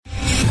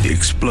The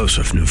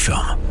explosive new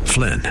film,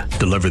 Flynn,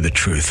 deliver the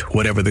truth,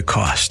 whatever the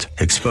cost,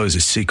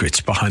 exposes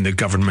secrets behind the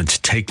government's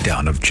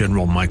takedown of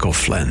General Michael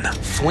Flynn.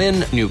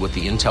 Flynn knew what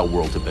the intel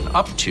world had been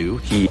up to.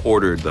 He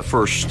ordered the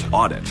first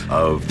audit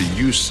of the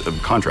use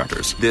of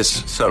contractors.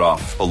 This set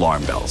off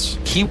alarm bells.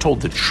 He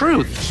told the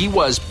truth. He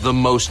was the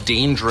most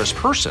dangerous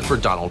person for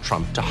Donald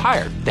Trump to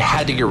hire. They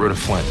had to get rid of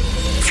Flynn.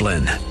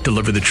 Flynn,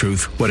 deliver the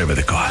truth, whatever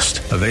the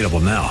cost. Available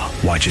now.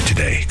 Watch it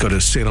today. Go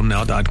to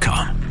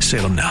salemnow.com.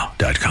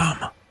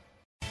 salemnow.com.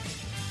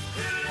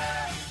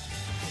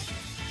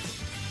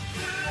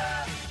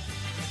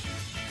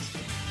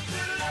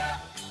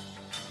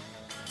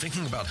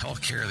 Thinking about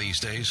healthcare these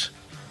days?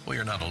 Well,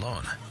 you're not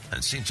alone. And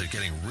it seems that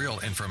getting real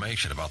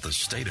information about the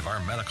state of our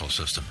medical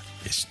system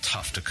is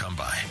tough to come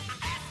by.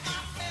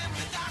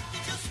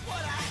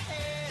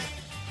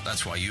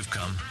 That's why you've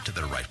come to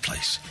the right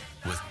place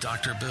with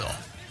Dr. Bill,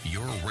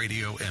 your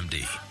radio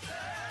MD.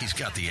 He's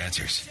got the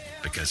answers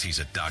because he's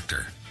a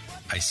doctor.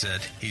 I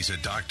said he's a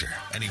doctor,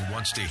 and he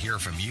wants to hear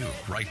from you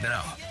right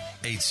now.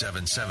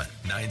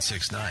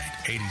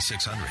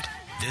 877-969-8600.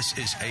 This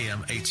is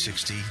AM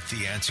 860,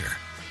 The Answer.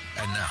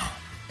 And now,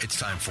 it's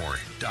time for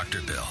Dr.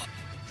 Bill,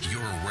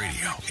 your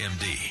radio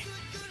MD.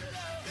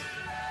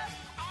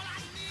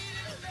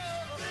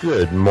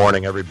 Good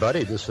morning,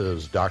 everybody. This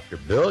is Dr.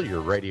 Bill,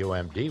 your radio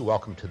MD.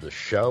 Welcome to the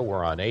show.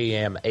 We're on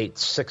AM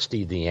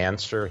 860, The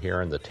Answer,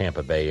 here in the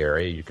Tampa Bay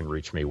area. You can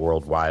reach me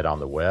worldwide on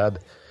the web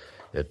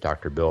at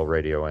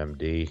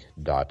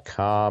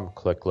drbillradiomd.com.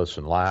 Click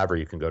Listen Live, or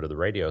you can go to the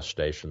radio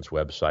station's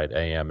website,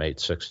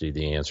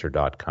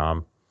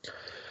 am860theanswer.com.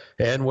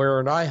 And we're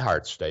an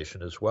iHeart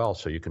station as well,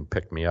 so you can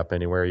pick me up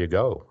anywhere you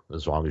go,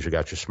 as long as you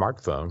got your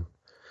smartphone.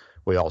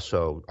 We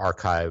also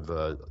archive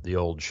the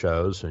old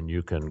shows, and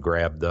you can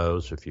grab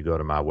those if you go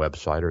to my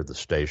website or the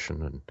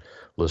station and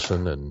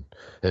listen and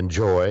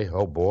enjoy.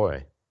 Oh,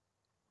 boy.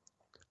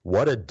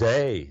 What a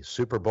day,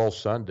 Super Bowl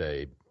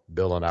Sunday.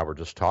 Bill and I were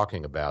just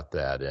talking about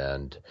that,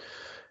 and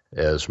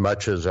as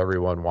much as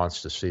everyone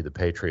wants to see the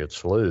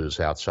Patriots lose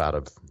outside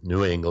of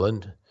New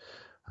England,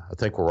 I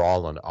think we're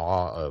all in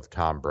awe of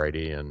Tom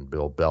Brady and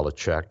Bill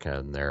Belichick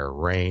and their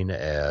reign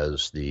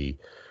as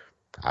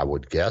I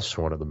would guess,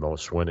 one of the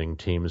most winning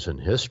teams in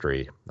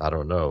history. I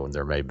don't know, and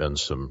there may have been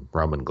some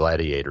Roman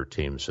gladiator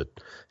teams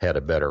that had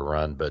a better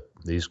run, but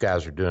these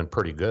guys are doing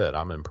pretty good.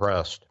 I'm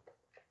impressed.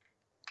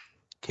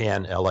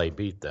 Can LA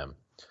beat them?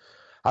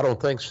 I don't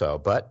think so,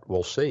 but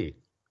we'll see.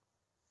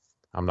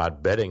 I'm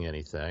not betting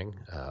anything.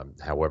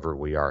 However,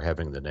 we are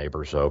having the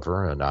neighbors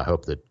over, and I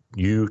hope that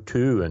you,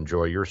 too,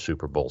 enjoy your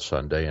Super Bowl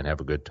Sunday and have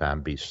a good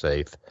time. Be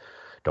safe.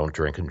 Don't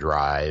drink and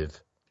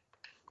drive.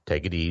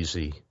 Take it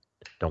easy.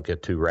 Don't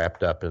get too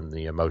wrapped up in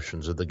the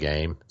emotions of the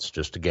game. It's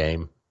just a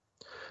game,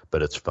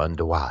 but it's fun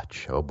to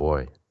watch. Oh,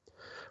 boy.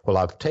 Well,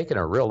 I've taken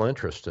a real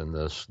interest in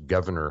this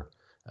Governor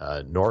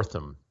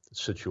Northam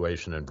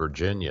situation in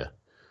Virginia.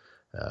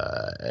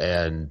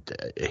 And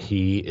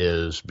he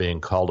is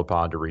being called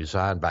upon to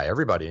resign by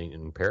everybody,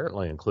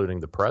 apparently including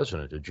the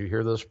president. Did you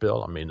hear this,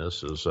 Bill? I mean,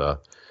 this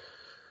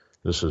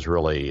has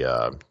really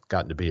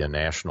gotten to be a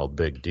national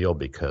big deal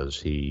because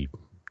he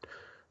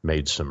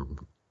made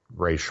some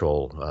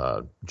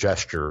racial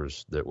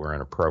gestures that were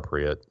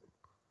inappropriate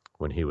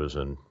when he was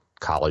in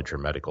college or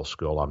medical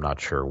school. I'm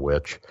not sure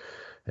which.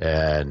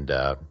 And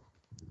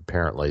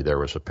apparently there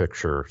was a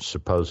picture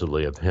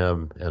supposedly of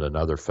him and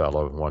another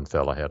fellow. One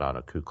fellow had on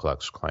a Ku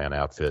Klux Klan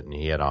outfit, and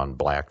he had on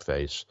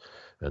blackface,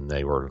 and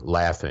they were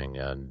laughing.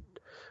 And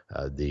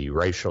the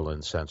racial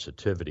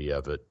insensitivity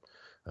of it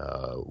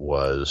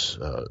was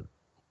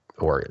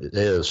or it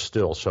is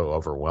still so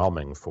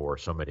overwhelming for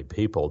so many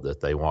people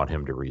that they want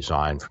him to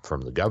resign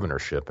from the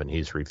governorship, and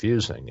he's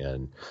refusing.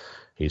 And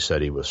he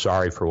said he was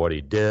sorry for what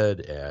he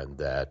did, and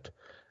that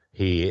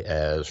he,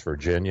 as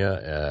Virginia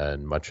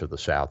and much of the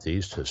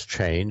Southeast, has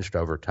changed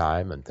over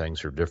time, and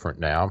things are different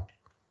now,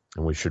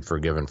 and we should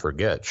forgive and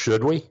forget.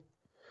 Should we?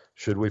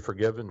 Should we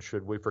forgive and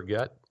should we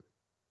forget?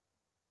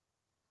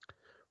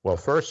 Well,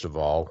 first of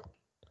all,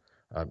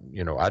 I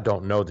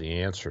don't know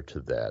the answer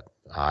to that.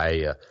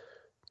 I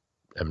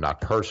am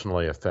not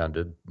personally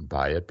offended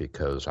by it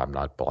because I'm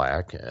not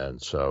black,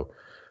 and so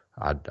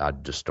I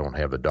just don't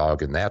have a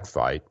dog in that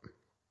fight.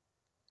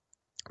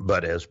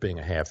 But as being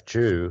a half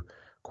Jew,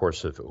 of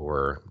course, if it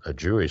were a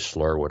Jewish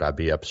slur, would I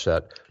be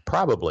upset?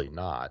 Probably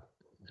not,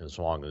 as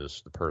long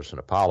as the person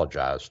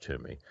apologized to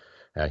me.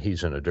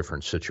 He's in a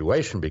different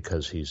situation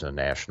because he's a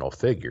national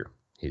figure.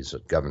 He's a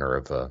governor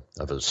of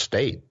a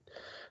state,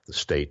 the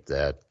state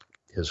that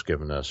has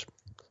given us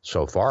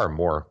so far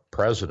more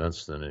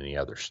presidents than any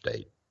other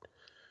state.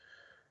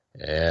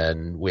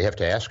 And we have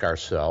to ask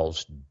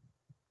ourselves,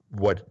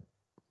 what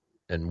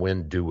and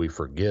when do we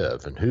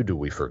forgive, and who do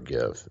we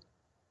forgive?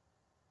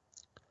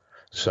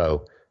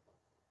 So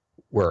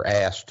we're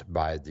asked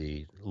by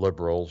the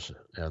liberals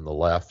and the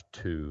left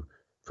to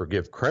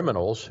forgive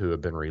criminals who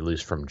have been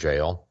released from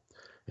jail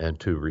and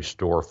to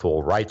restore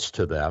full rights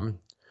to them,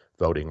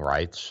 voting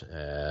rights.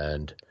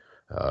 And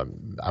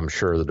I'm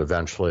sure that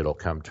eventually it'll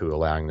come to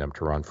allowing them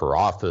to run for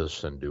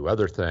office and do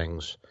other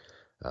things.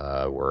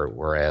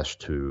 We're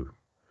asked to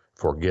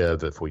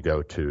forgive if we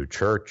go to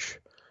church,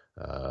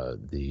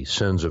 the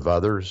sins of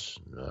others.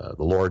 The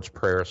Lord's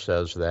Prayer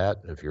says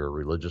that if you're a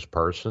religious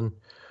person.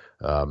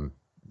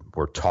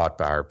 We're taught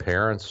by our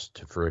parents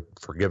to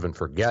forgive and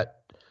forget,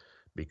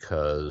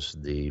 because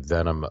the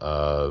venom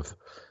of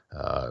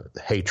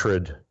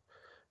hatred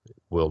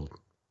will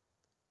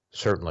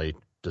certainly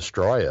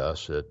destroy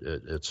us.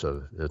 It's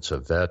a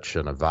vetch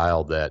and a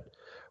vial that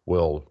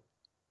will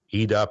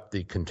eat up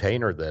the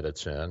container that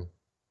it's in.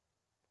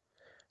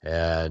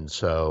 And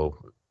so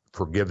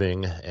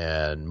forgiving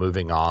and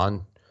moving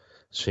on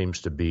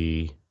seems to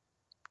be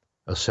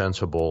a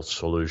sensible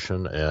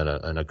solution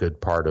and a good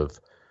part of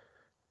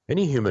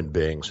any human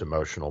being's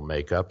emotional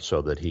makeup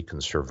so that he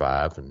can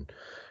survive.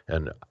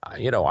 And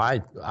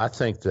I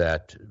think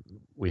that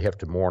we have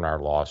to mourn our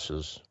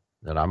losses,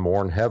 and I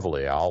mourn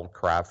heavily. I'll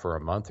cry for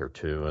a month or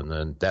two, and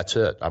then that's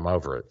it. I'm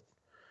over it.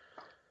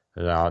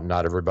 Now,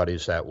 not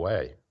everybody's that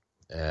way.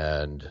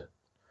 And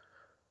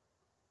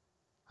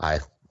I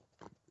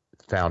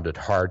found it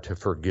hard to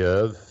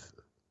forgive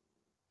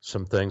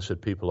some things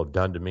that people have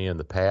done to me in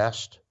the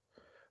past,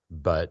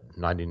 but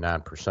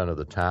 99% of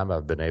the time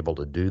I've been able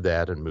to do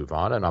that and move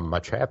on, and I'm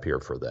much happier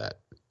for that.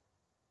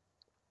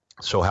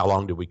 So how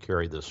long do we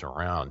carry this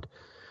around?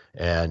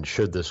 And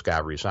should this guy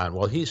resign?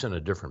 Well, he's in a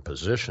different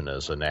position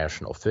as a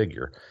national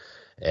figure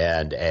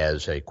and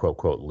as a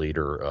quote-quote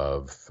leader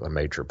of a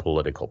major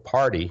political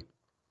party.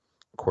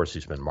 Of course,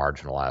 he's been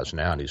marginalized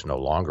now, and he's no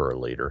longer a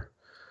leader.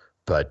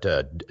 But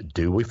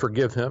do we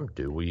forgive him?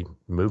 Do we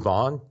move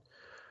on?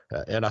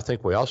 And I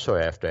think we also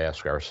have to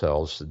ask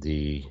ourselves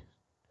the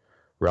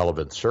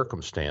relevant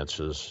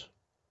circumstances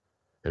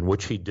in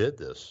which he did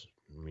this.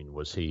 I mean,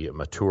 was he a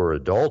mature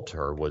adult,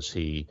 or was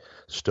he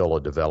still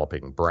a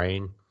developing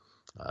brain?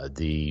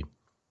 The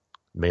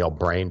male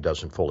brain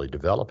doesn't fully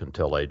develop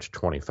until age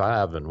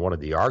 25, and one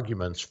of the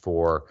arguments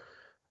for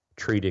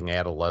treating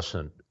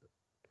adolescent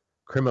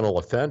criminal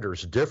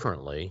offenders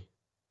differently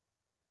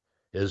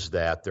is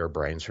that their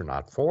brains are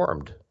not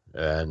formed,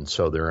 and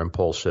so their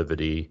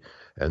impulsivity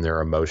and their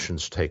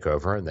emotions take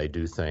over, and they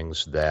do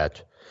things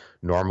that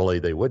normally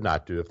they would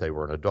not do if they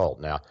were an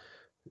adult. Now,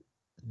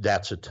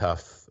 that's a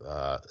tough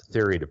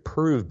theory to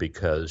prove,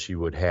 because you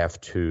would have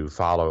to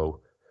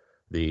follow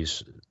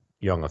these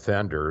young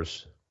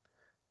offenders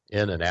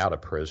in and out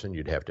of prison.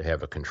 You'd have to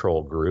have a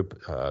control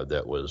group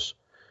that was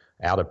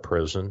out of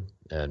prison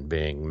and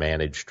being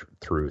managed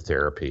through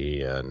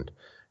therapy and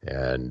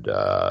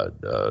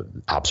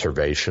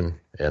observation,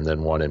 and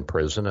then one in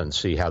prison, and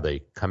see how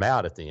they come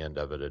out at the end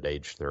of it at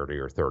age 30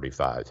 or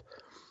 35.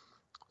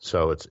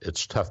 So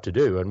it's tough to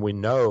do. And we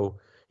know,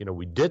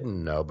 we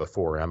didn't know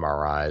before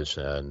MRIs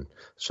and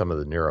some of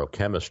the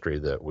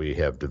neurochemistry that we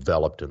have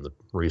developed in the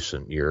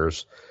recent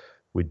years.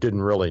 We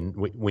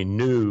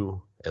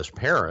knew as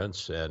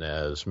parents and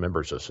as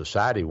members of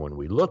society, when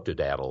we looked at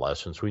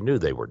adolescents, we knew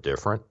they were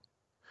different.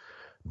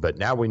 But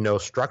now we know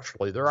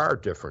structurally there are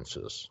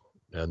differences,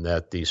 and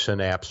that the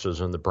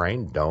synapses in the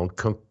brain don't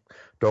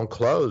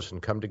close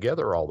and come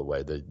together all the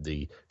way.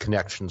 The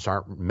connections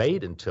aren't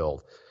made in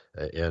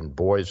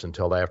boys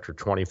until after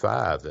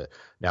 25.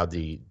 Now,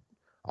 the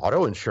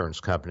auto insurance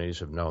companies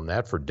have known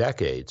that for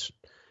decades,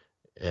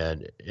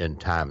 and in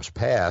times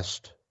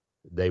past,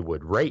 they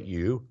would rate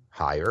you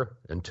higher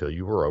until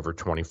you were over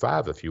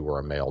 25 if you were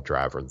a male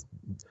driver.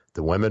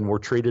 The women were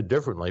treated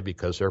differently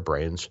because their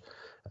brains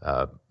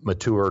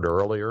matured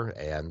earlier,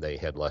 and they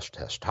had less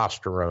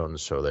testosterone,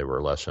 so they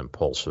were less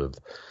impulsive,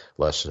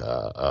 less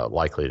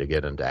likely to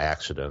get into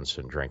accidents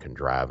and drink and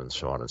drive and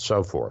so on and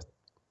so forth.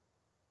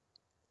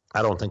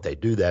 I don't think they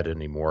do that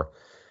anymore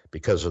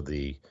because of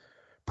the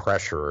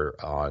pressure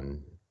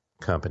on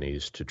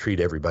companies to treat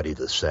everybody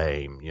the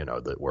same,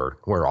 that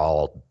we're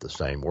all the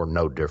same, we're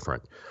no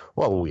different.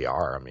 Well, we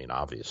are. I mean,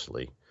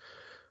 obviously,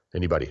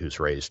 anybody who's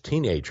raised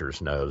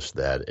teenagers knows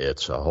that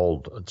it's a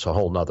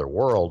whole nother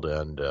world.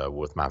 And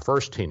with my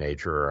first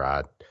teenager,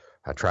 I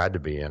tried to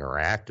be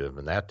interactive,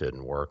 and that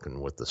didn't work.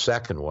 And with the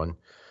second one,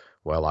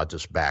 well, I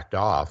just backed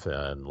off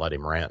and let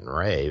him rant and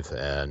rave,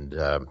 and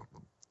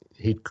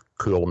he'd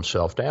cool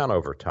himself down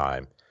over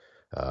time.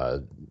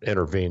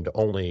 Intervened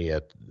only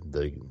at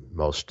the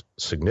most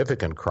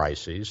significant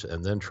crises,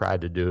 and then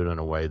tried to do it in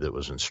a way that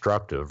was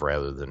instructive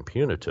rather than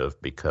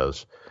punitive,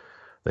 because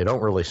they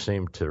don't really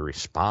seem to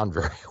respond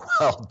very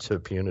well to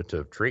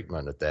punitive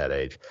treatment at that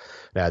age.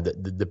 Now,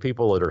 the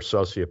people that are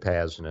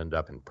sociopaths and end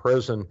up in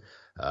prison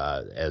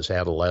as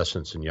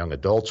adolescents and young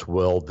adults,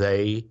 will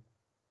they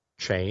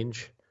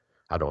change?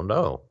 I don't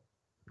know.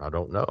 I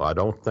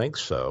don't think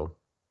so.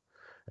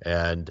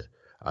 And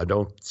I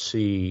don't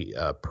see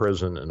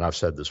prison, and I've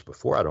said this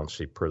before, I don't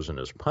see prison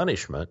as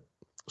punishment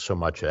so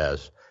much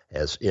as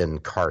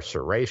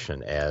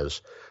incarceration,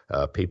 as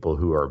people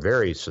who are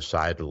very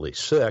societally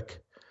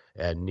sick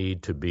and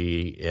need to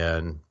be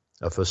in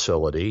a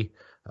facility,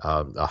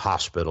 a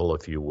hospital,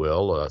 if you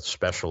will, a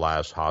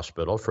specialized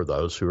hospital for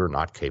those who are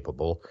not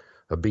capable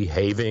of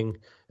behaving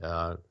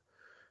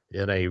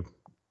in a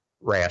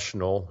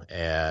rational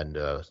and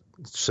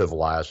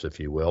civilized, if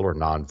you will, or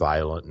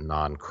nonviolent and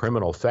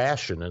non-criminal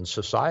fashion in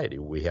society.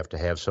 We have to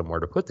have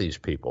somewhere to put these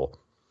people.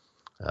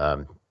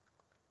 And,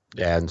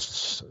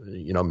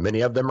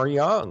 many of them are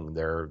young.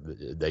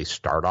 They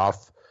start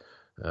off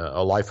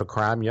a life of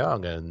crime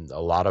young, and a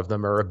lot of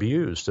them are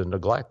abused and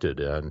neglected.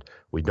 And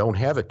we don't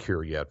have a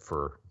cure yet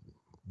for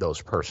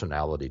those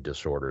personality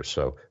disorders.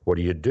 So what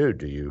do?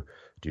 Do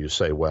you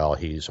say, well,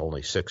 he's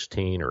only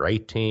 16 or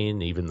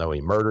 18, even though he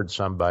murdered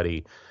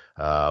somebody?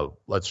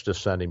 Let's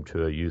just send him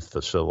to a youth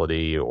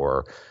facility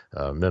or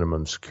a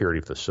minimum security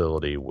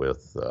facility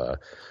with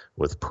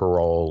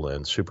parole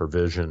and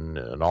supervision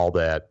and all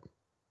that.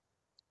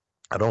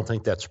 I don't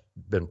think that's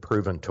been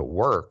proven to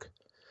work.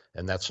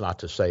 And that's not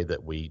to say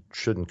that we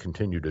shouldn't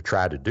continue to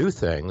try to do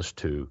things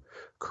to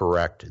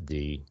correct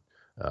the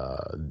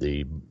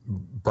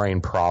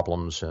brain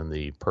problems and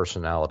the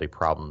personality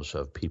problems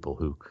of people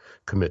who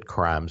commit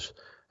crimes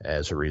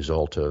as a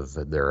result of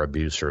their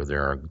abuse or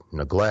their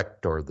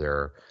neglect or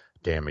their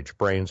damaged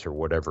brains or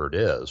whatever it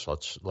is.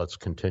 Let's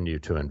continue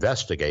to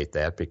investigate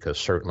that, because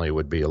certainly it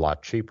would be a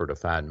lot cheaper to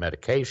find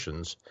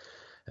medications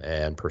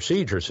and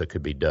procedures that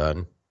could be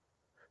done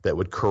that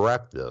would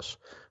correct this.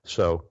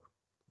 So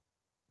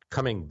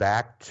coming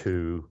back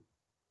to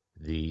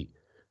the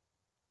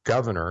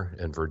governor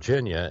in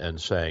Virginia and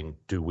saying,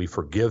 do we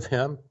forgive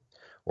him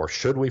or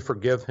should we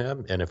forgive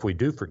him? And if we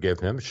do forgive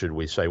him, should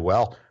we say,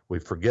 well,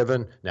 we've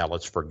forgiven, now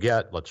let's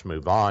forget, let's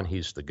move on.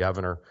 He's the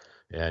governor,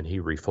 and he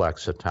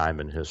reflects a time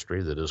in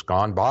history that has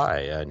gone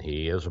by, and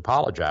he has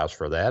apologized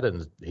for that,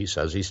 and he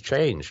says he's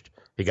changed.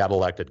 He got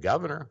elected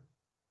governor.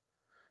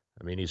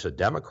 I mean, he's a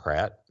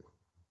Democrat.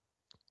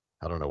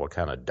 I don't know what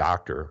kind of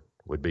doctor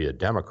would be a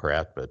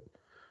Democrat, but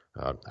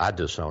I'd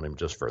disown him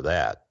just for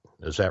that.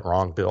 Is that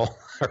wrong, Bill?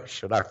 Or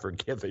should I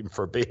forgive him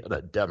for being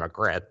a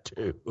Democrat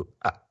too?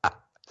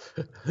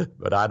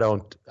 But I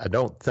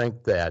don't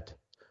think that.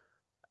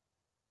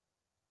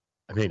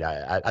 I mean,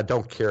 I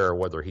don't care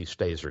whether he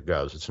stays or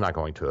goes. It's not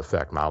going to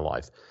affect my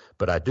life.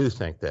 But I do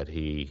think that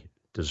he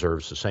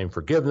deserves the same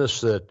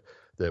forgiveness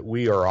that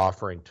we are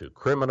offering to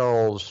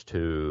criminals,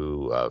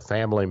 to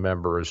family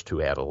members,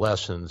 to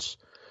adolescents.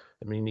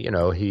 I mean,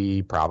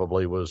 he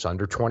probably was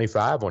under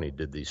 25 when he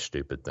did these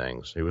stupid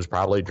things. He was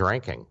probably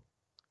drinking.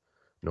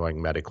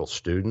 Knowing medical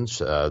students,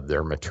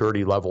 their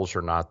maturity levels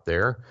are not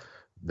there.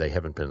 They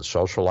haven't been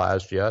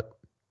socialized yet,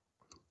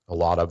 a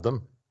lot of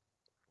them,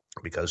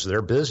 because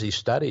they're busy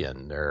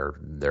studying.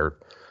 Their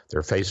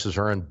faces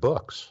are in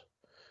books.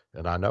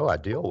 And I know I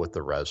deal with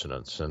the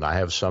residents, and I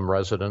have some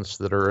residents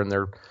that are in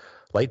their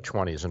late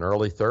 20s and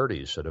early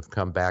 30s that have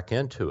come back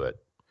into it.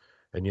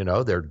 And,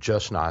 they're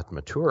just not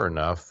mature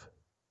enough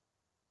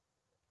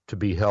to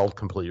be held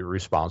completely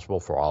responsible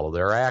for all of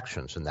their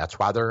actions. And that's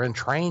why they're in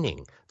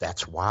training.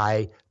 That's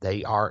why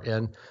they are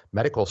in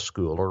medical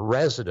school or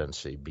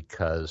residency,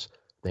 because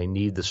they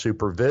need the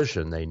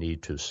supervision. They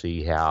need to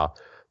see how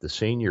the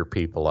senior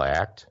people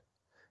act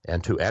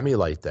and to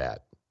emulate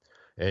that.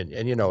 And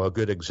a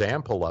good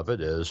example of it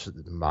is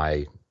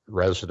my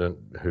resident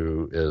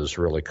who has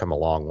really come a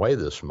long way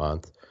this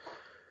month.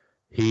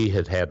 He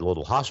had a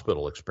little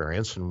hospital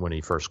experience, and when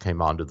he first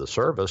came onto the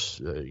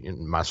service,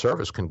 my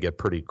service can get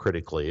pretty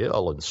critically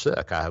ill and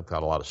sick. I've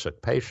got a lot of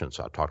sick patients.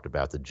 I talked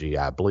about the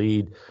GI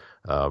bleed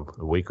a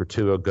week or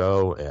two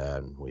ago,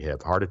 and we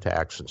have heart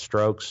attacks and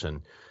strokes,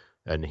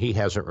 and he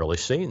hasn't really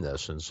seen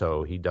this, and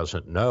so he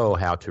doesn't know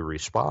how to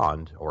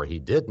respond, or he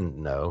didn't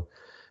know,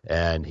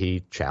 and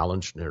he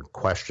challenged or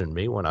questioned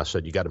me when I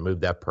said, you got to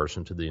move that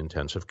person to the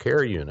intensive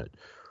care unit.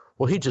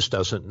 Well, he just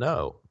doesn't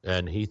know,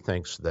 and he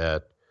thinks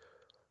that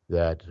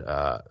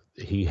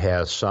he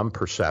has some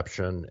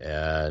perception,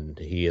 and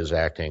he is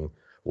acting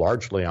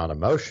largely on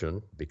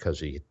emotion because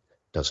he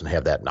doesn't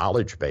have that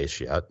knowledge base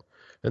yet,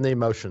 and the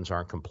emotions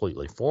aren't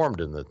completely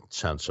formed in the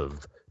sense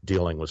of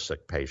dealing with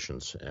sick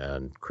patients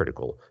and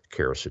critical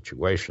care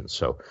situations.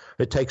 So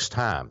it takes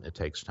time.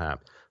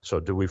 So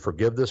do we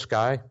forgive this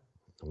guy?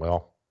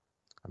 Well,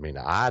 I mean,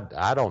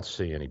 I don't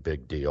see any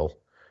big deal.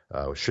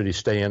 Should he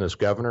stay in as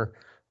governor?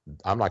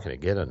 I'm not going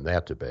to get into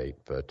that debate,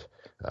 but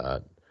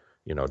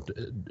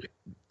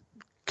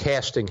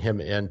casting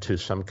him into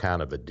some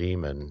kind of a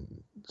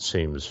demon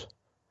seems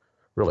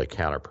really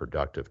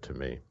counterproductive to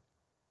me.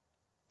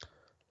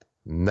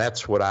 And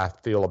that's what I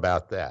feel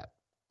about that.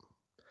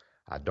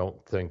 I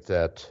don't think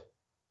that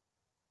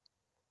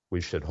we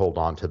should hold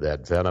on to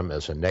that venom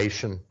as a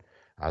nation.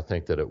 I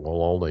think that it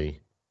will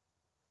only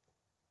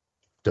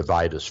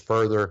divide us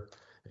further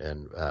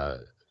and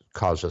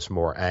cause us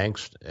more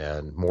angst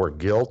and more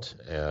guilt,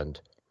 and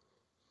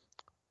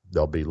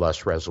there'll be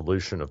less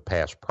resolution of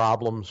past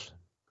problems.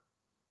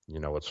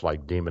 It's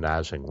like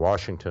demonizing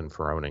Washington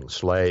for owning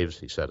slaves.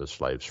 He set his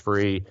slaves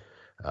free.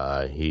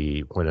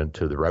 He went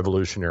into the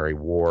Revolutionary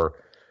War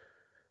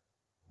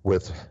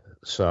with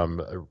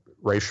some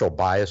racial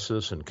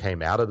biases and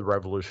came out of the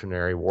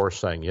Revolutionary War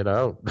saying, it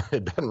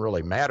doesn't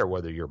really matter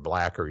whether you're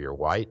black or you're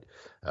white.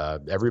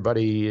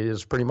 Everybody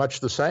is pretty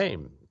much the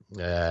same.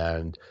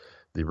 And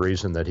The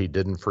reason that he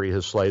didn't free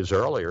his slaves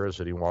earlier is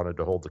that he wanted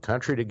to hold the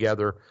country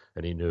together,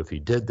 and he knew if he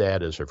did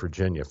that as a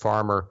Virginia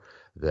farmer,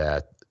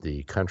 that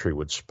the country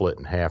would split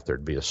in half.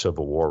 There'd be a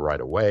civil war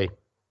right away.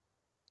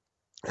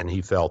 And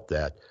he felt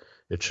that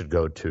it should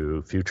go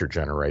to future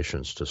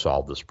generations to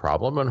solve this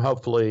problem, and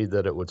hopefully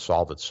that it would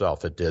solve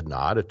itself. It did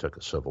not. It took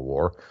a civil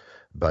war,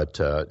 but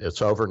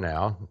it's over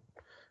now.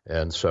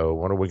 And so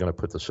when are we going to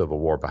put the Civil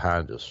War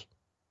behind us?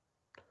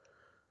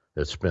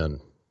 It's been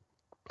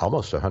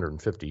almost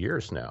 150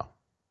 years now.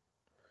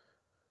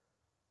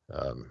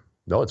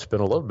 No, it's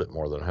been a little bit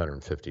more than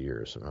 150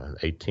 years,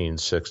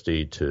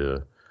 1860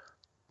 to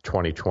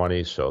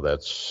 2020, so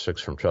that's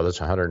that's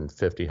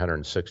 150,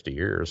 160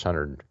 years,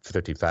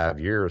 155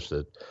 years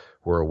that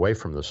we're away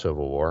from the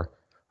Civil War.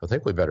 I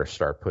think we better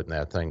start putting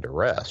that thing to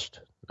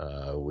rest.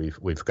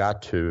 We've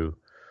got to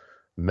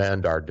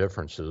mend our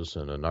differences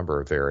in a number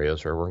of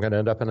areas, or we're going to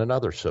end up in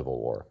another Civil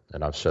War,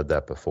 and I've said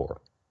that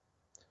before.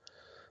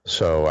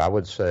 So I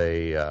would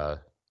say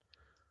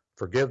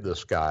forgive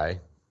this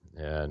guy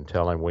and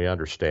tell him we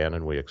understand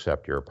and we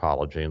accept your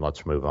apology, and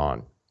let's move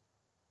on.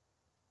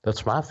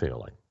 That's my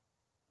feeling.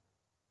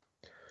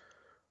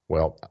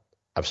 Well,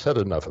 I've said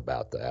enough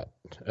about that,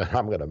 and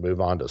I'm going to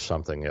move on to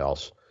something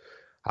else.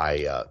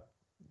 I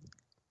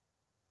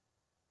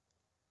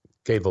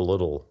gave a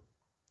little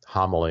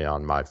homily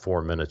on my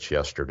 4 minutes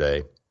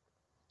yesterday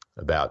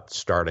about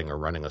starting or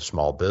running a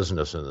small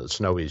business, and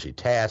it's no easy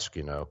task,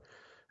 you know,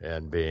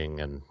 and being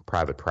in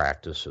private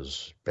practice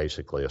is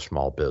basically a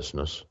small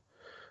business.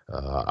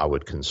 I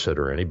would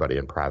consider anybody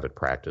in private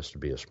practice to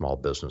be a small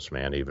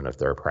businessman, even if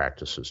their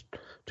practice is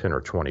 10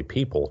 or 20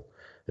 people.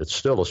 It's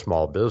still a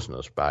small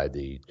business by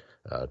the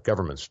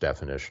government's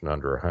definition.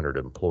 Under 100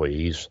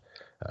 employees,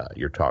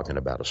 you're talking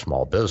about a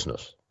small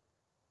business.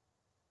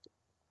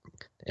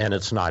 And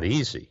it's not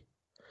easy.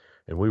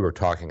 And we were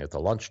talking at the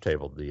lunch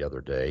table the other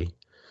day,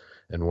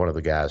 and one of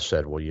the guys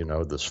said, well, you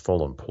know, this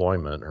full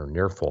employment or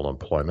near full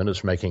employment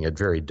is making it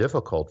very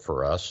difficult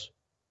for us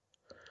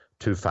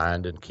to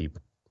find and keep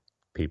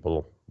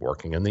people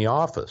working in the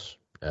office.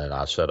 And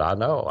I said, I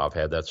know, I've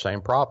had that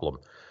same problem.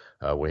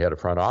 We had a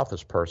front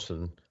office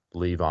person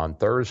leave on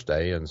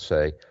Thursday and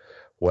say,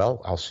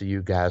 well, I'll see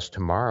you guys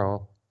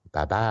tomorrow.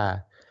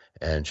 Bye-bye.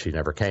 And she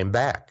never came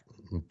back.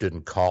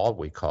 Didn't call.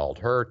 We called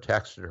her,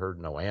 texted her,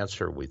 no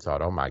answer. We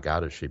thought, oh, my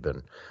God, has she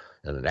been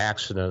in an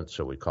accident?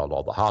 So we called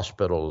all the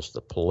hospitals,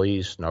 the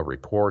police, no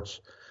reports.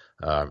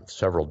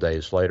 Several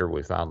days later,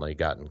 we finally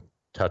got in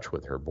touch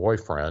with her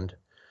boyfriend,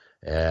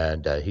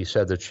 and he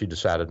said that she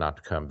decided not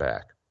to come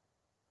back.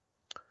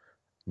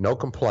 No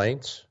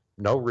complaints,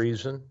 no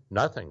reason,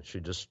 nothing. She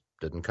just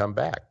didn't come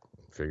back.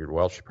 Figured,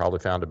 well, she probably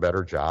found a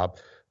better job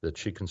that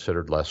she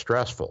considered less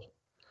stressful.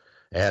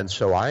 And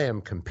so I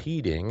am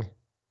competing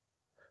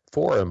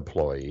for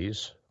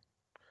employees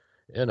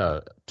in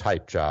a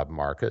tight job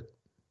market,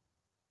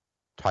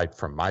 tight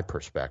from my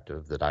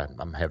perspective, that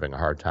I'm having a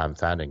hard time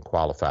finding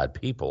qualified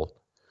people.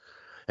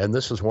 And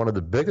this is one of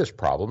the biggest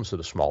problems that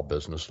a small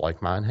business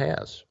like mine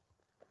has.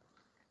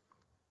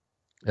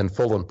 And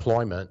full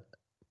employment,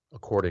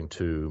 according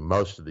to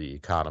most of the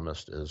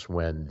economists, is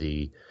when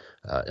the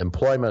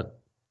employment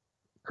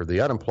or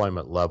the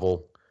unemployment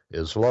level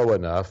is low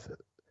enough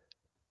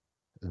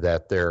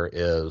that there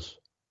is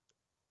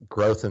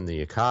growth in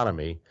the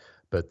economy,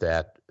 but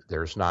that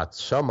there's not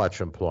so much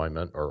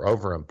employment or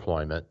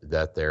overemployment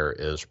that there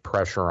is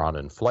pressure on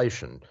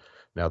inflation.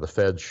 Now, the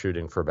Fed's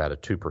shooting for about a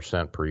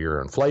 2% per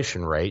year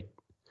inflation rate,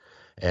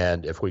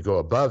 and if we go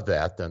above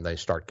that, then they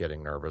start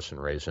getting nervous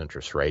and raise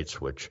interest rates,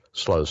 which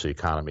slows the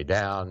economy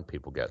down,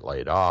 people get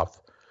laid off,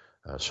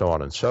 so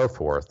on and so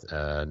forth,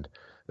 and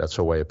that's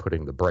a way of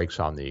putting the brakes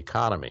on the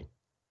economy.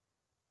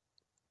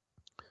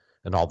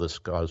 And all this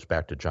goes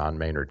back to John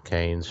Maynard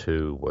Keynes,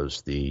 who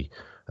was the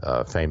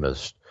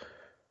famous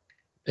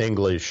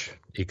English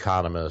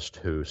economist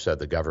who said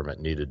the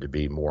government needed to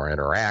be more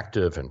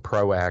interactive and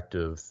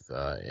proactive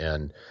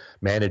in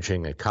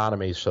managing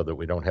economies so that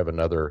we don't have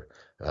another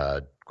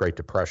Great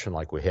Depression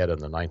like we had in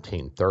the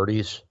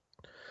 1930s.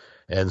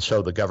 And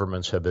so the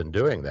governments have been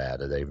doing that.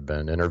 They've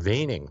been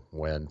intervening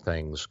when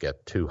things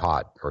get too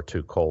hot or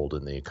too cold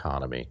in the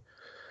economy.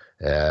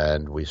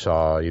 And we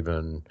saw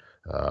even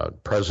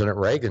President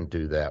Reagan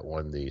do that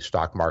when the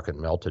stock market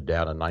melted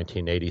down in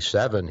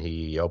 1987.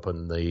 He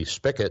opened the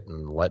spigot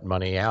and let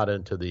money out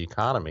into the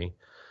economy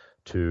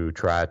to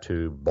try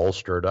to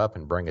bolster it up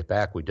and bring it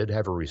back. We did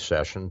have a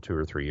recession 2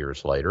 or 3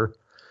 years later,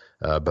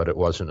 but it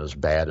wasn't as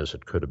bad as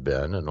it could have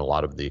been. And a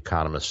lot of the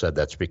economists said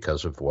that's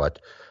because of what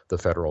the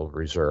Federal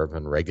Reserve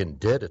and Reagan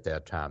did at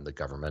that time. The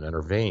government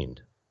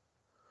intervened.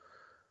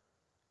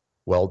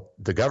 Well,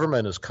 the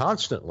government is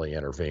constantly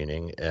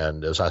intervening,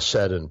 and as I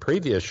said in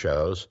previous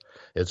shows,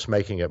 it's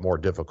making it more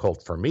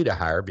difficult for me to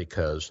hire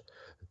because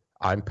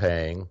I'm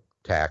paying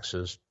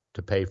taxes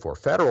to pay for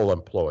federal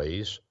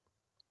employees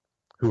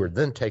who are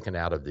then taken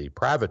out of the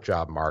private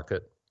job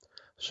market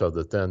so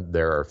that then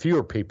there are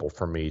fewer people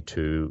for me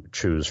to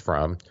choose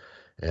from,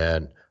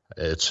 and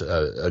it's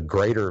a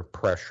greater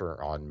pressure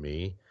on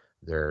me.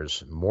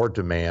 There's more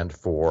demand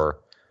for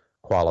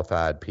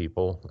qualified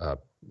people,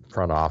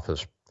 front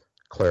office,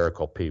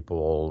 clerical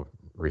people,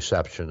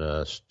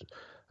 receptionists,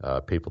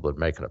 people that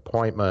make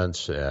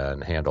appointments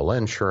and handle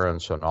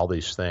insurance, and all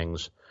these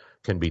things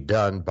can be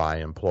done by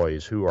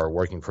employees who are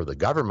working for the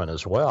government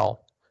as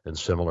well in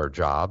similar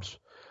jobs.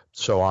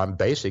 So I'm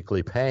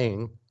basically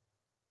paying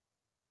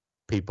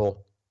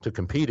people to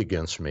compete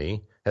against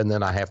me, and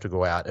then I have to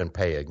go out and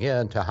pay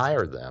again to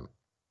hire them.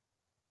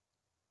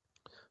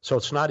 So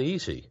it's not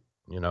easy.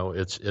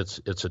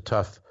 It's a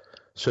tough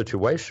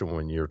situation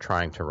when you're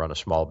trying to run a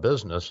small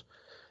business,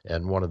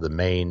 and one of the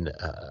main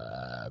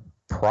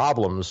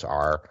problems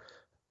are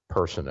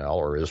personnel,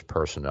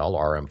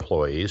 are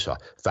employees,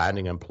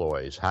 finding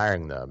employees,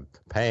 hiring them,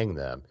 paying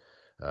them,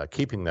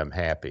 keeping them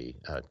happy,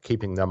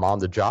 keeping them on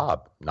the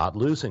job, not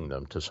losing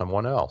them to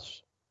someone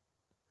else.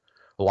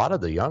 A lot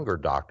of the younger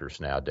doctors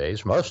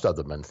nowadays, most of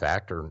them in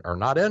fact, are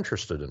not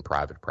interested in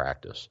private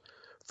practice.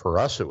 For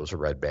us, it was a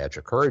red badge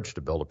of courage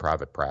to build a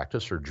private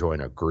practice or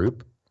join a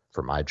group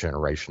for my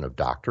generation of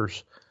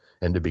doctors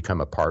and to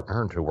become a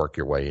partner and to work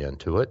your way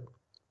into it.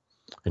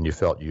 And you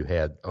felt you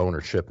had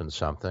ownership in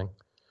something.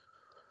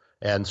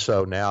 And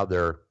so now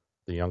the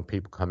young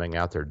people coming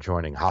out there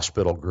joining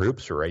hospital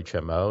groups or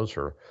HMOs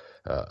or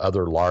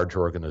other large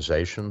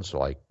organizations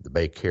like the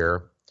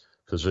BayCare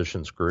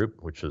Physicians Group,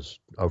 which is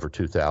over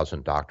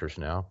 2,000 doctors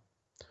now.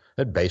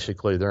 And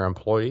basically they're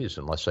employees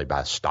unless they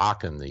buy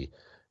stock in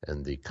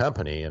the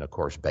company. And of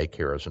course,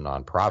 BayCare is a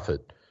nonprofit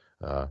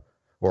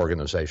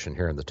organization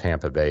here in the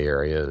Tampa Bay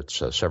area.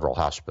 It's several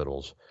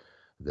hospitals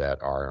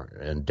that are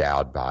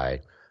endowed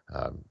by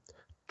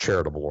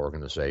charitable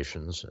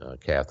organizations,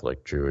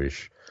 Catholic,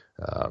 Jewish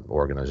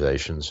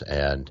organizations,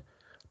 and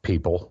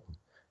people.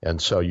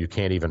 And so you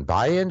can't even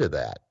buy into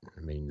that.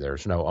 I mean,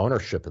 there's no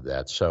ownership of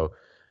that. So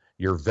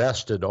you're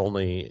vested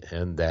only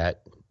in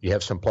that you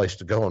have some place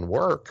to go and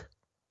work.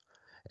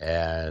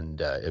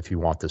 And if you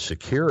want the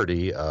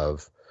security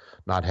of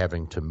not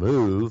having to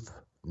move,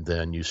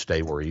 then you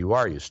stay where you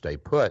are. You stay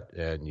put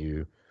and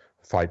you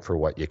fight for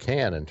what you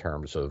can in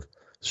terms of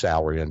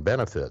salary and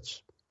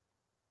benefits.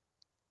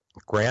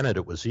 Granted,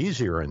 it was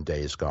easier in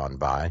days gone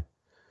by,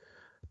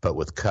 but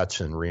with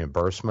cuts in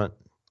reimbursement,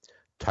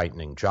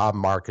 tightening job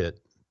market,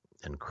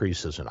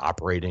 increases in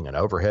operating and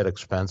overhead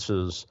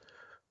expenses,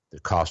 the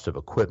cost of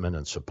equipment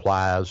and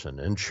supplies and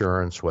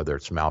insurance, whether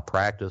it's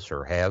malpractice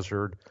or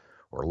hazard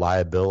or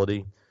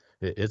liability,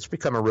 it's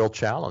become a real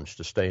challenge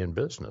to stay in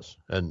business.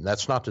 And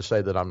that's not to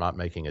say that I'm not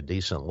making a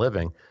decent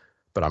living,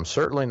 but I'm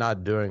certainly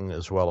not doing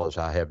as well as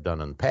I have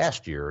done in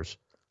past years.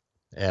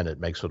 And it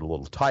makes it a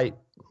little tight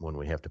when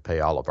we have to pay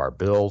all of our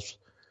bills.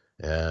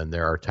 And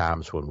there are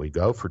times when we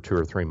go for 2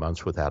 or 3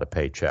 months without a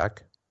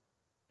paycheck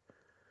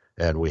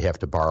and we have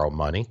to borrow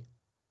money.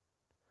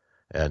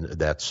 And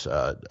that's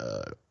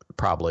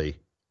probably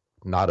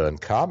not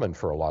uncommon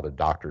for a lot of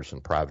doctors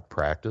in private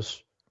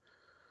practice.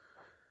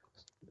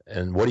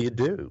 And what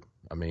do?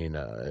 I mean,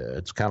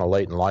 it's kind of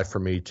late in life for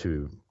me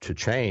to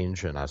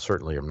change, and I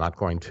certainly am not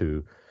going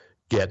to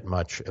get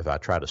much if I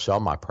try to sell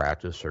my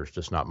practice. There's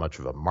just not much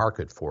of a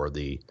market for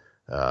the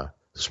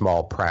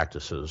small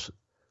practices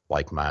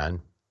like mine.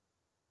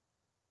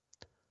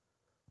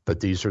 But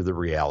these are the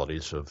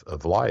realities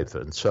of life.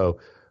 And so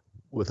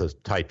with a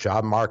tight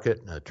job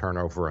market, a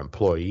turnover of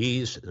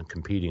employees, and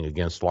competing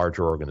against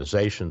larger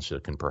organizations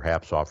that can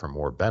perhaps offer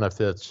more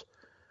benefits,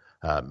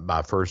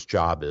 my first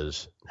job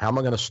is, how am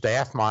I going to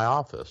staff my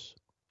office?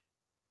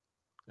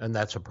 And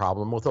that's a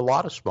problem with a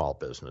lot of small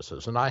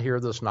businesses. And I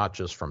hear this not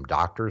just from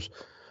doctors,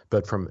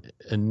 but from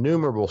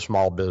innumerable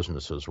small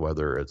businesses,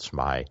 whether it's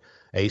my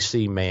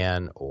AC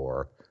man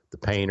or the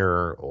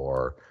painter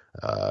or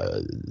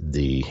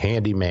the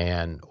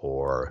handyman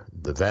or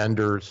the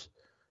vendors.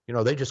 You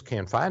know, they just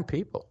can't find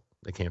people.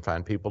 They can't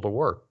find people to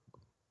work.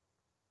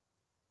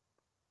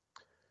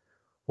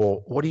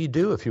 Well, what do you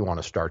do if you want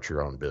to start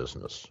your own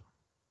business?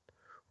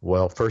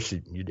 Well, first,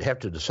 you'd have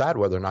to decide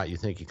whether or not you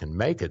think you can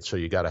make it. So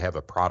you got to have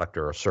a product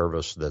or a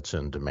service that's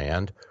in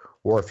demand.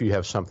 Or if you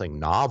have something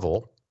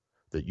novel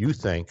that you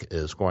think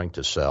is going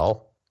to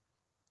sell,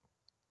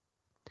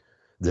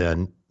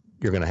 then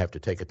you're going to have to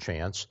take a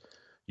chance.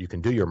 You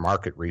can do your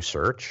market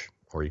research,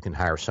 or you can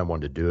hire someone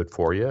to do it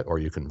for you, or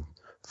you can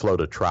float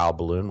a trial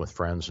balloon with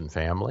friends and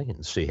family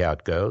and see how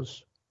it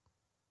goes,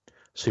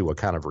 see what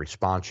kind of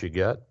response you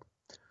get.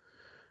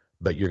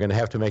 But you're going to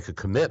have to make a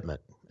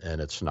commitment. And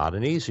it's not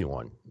an easy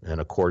one. And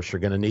of course, you're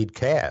going to need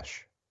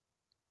cash.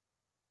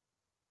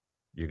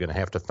 You're going to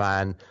have to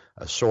find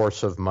a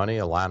source of money,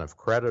 a line of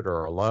credit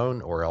or a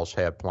loan, or else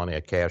have plenty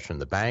of cash in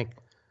the bank,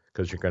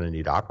 because you're going to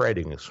need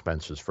operating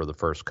expenses for the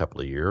first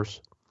couple of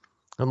years,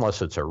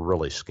 unless it's a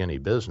really skinny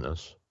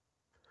business.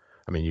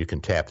 I mean, you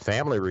can tap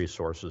family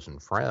resources and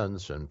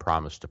friends and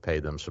promise to pay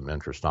them some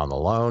interest on the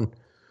loan.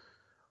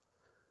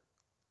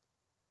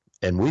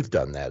 And we've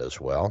done that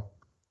as well.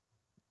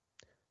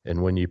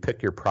 And when you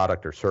pick your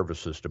product or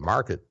services to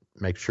market,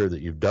 make sure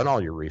that you've done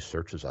all your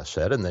research, as I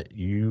said, and that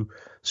you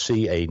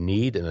see a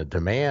need and a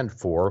demand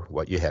for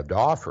what you have to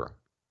offer.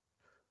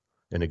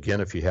 And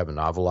again, if you have a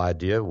novel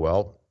idea,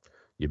 well,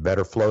 you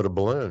better float a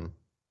balloon.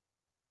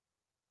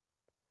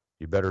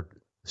 You better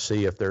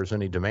see if there's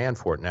any demand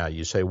for it. Now,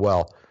 you say,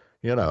 well,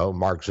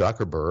 Mark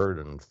Zuckerberg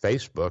and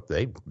Facebook,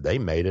 they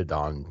made it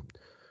on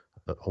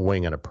a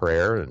wing and a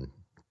prayer and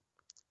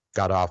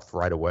got off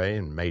right away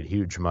and made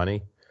huge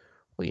money.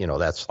 Well,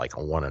 that's like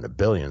a 1 in a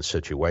billion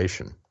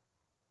situation.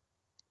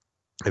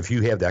 If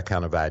you have that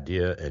kind of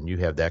idea and you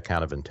have that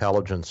kind of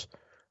intelligence,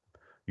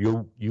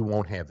 you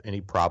won't have any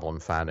problem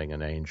finding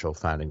an angel,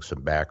 finding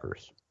some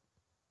backers.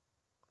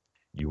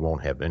 You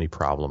won't have any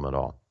problem at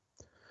all.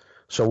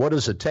 So what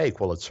does it take?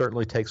 Well, it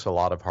certainly takes a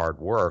lot of hard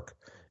work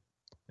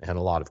and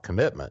a lot of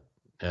commitment.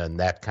 And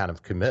that kind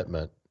of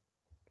commitment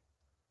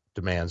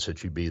demands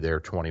that you be there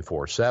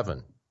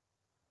 24/7.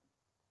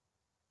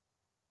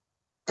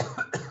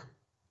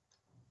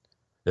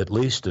 At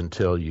least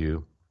until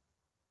you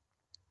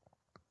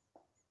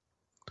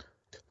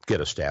get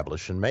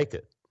established and make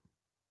it.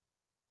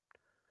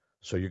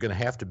 So you're going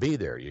to have to be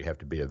there. You have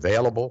to be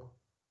available,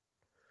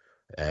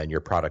 and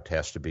your product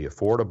has to be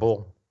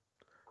affordable.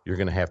 You're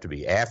going to have to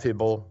be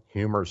affable.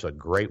 Humor is a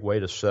great way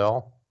to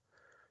sell.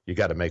 You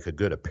got to make a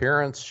good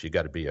appearance. You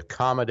got to be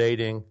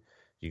accommodating.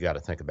 You got to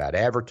think about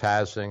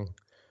advertising.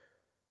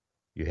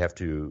 You have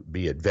to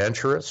be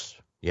adventurous.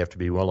 You have to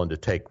be willing to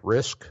take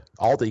risk.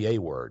 All the A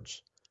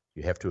words.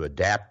 You have to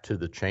adapt to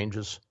the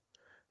changes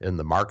in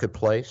the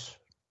marketplace.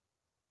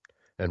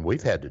 And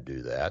we've had to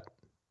do that.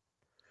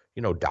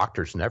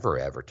 Doctors never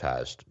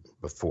advertised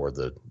before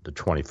the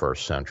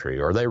 21st century,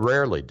 or they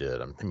rarely did.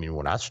 I mean,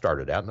 when I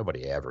started out,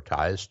 nobody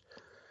advertised.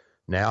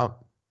 Now,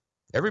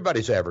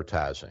 everybody's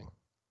advertising.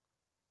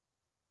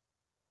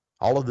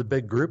 All of the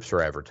big groups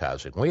are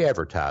advertising. We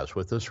advertise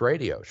with this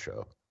radio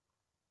show.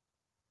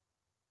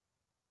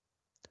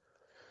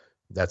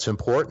 That's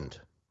important.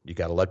 You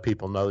got to let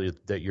people know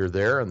that you're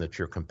there and that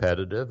you're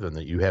competitive and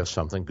that you have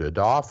something good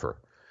to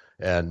offer.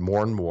 And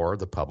more,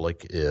 the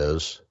public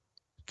is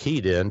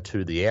keyed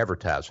into the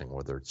advertising,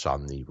 whether it's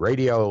on the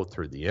radio,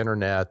 through the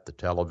internet, the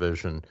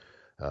television,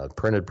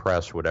 printed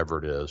press, whatever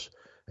it is.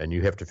 And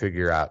you have to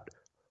figure out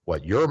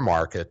what your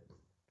market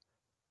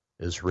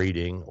is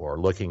reading or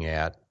looking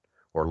at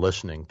or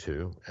listening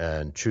to,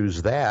 and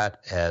choose that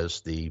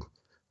as the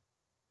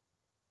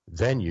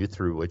venue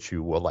through which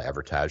you will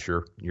advertise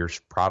your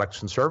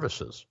products and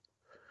services.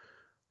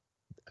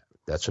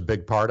 That's a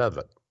big part of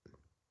it.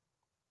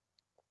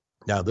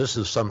 Now, this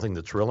is something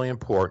that's really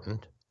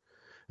important,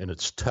 and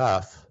it's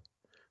tough,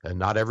 and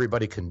not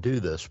everybody can do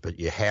this, but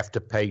you have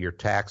to pay your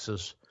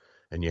taxes,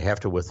 and you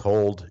have to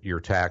withhold your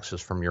taxes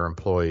from your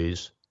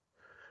employees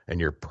and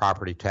your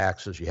property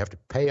taxes. You have to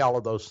pay all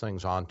of those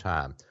things on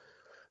time.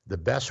 The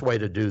best way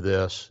to do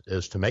this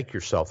is to make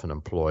yourself an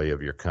employee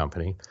of your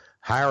company,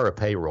 hire a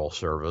payroll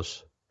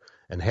service,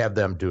 and have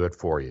them do it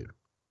for you.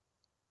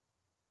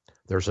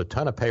 There's a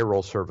ton of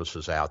payroll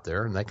services out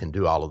there, and they can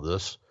do all of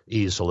this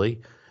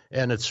easily,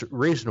 and it's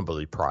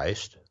reasonably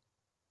priced.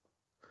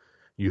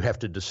 You have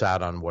to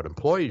decide on what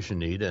employees you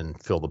need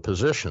and fill the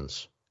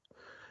positions.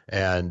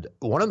 And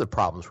one of the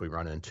problems we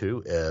run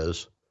into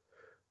is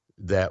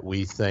that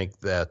we think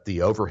that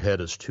the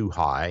overhead is too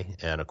high,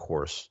 and of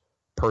course,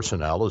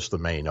 personnel is the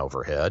main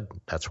overhead.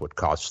 That's what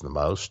costs the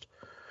most.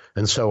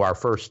 And so our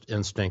first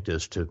instinct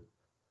is to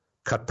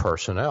cut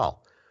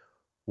personnel.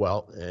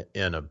 Well,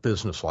 in a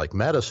business like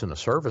medicine, a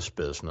service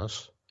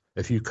business,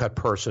 if you cut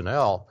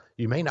personnel,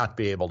 you may not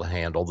be able to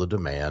handle the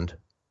demand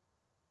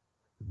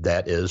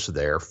that is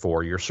there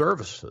for your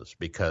services,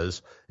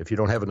 because if you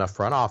don't have enough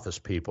front office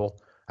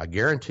people, I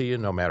guarantee you,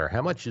 no matter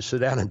how much you sit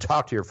down and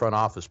talk to your front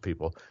office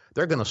people,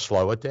 they're going to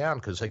slow it down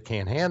because they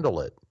can't handle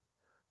it.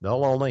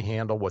 They'll only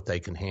handle what they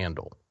can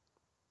handle.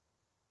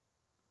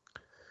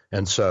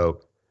 And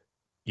so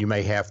you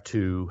may have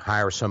to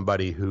hire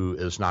somebody who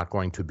is not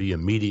going to be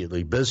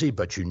immediately busy,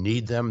 but you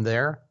need them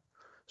there.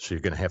 So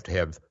you're going to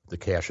have the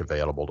cash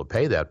available to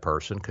pay that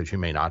person because you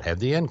may not have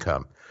the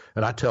income.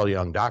 And I tell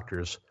young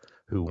doctors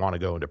who want to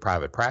go into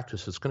private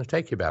practice, it's going to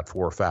take you about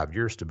 4 or 5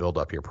 years to build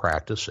up your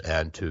practice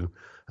and to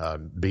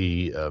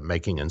be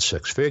making in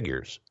 6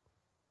 figures.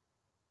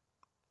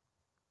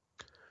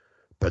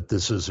 But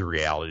this is the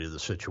reality of the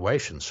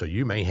situation. So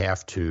you may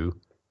have to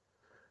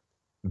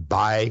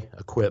buy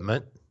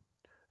equipment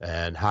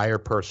and hire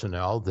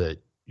personnel that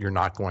you're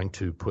not going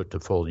to put to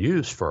full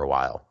use for a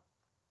while.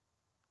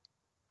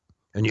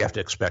 And you have to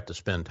expect to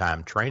spend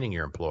time training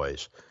your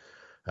employees.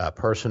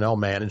 Personnel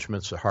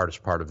management's the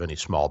hardest part of any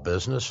small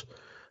business.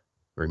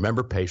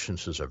 Remember,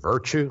 patience is a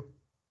virtue.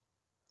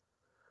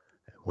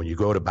 When you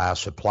go to buy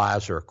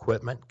supplies or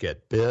equipment,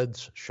 get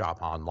bids,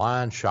 shop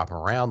online, shop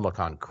around, look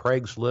on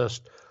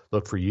Craigslist,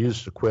 look for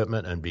used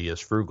equipment, and be as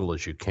frugal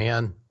as you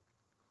can.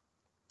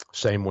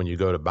 Same when you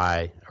go to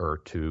buy or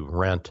to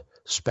rent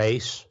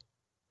space.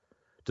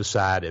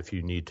 Decide if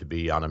you need to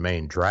be on a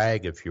main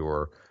drag. If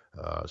you're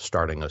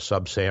starting a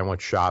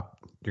sub-sandwich shop,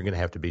 you're going to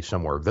have to be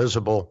somewhere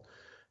visible.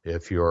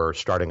 If you're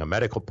starting a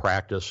medical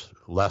practice,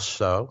 less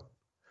so.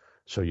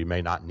 So you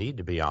may not need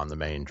to be on the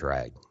main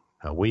drag.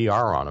 We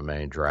are on a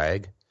main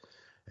drag,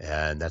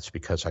 and that's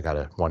because I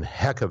got one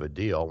heck of a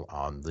deal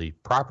on the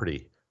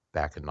property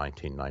back in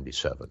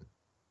 1997.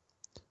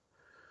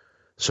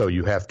 So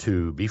you have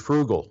to be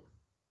frugal,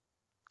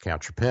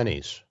 count your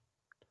pennies.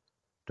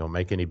 Don't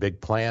make any big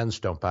plans.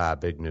 Don't buy a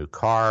big new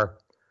car.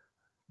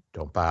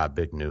 Don't buy a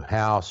big new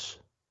house.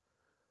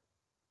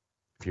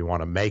 If you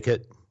want to make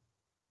it,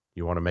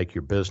 you want to make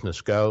your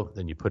business go,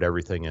 then you put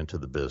everything into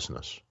the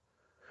business.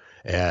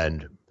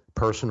 And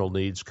personal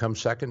needs come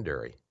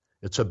secondary.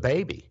 It's a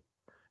baby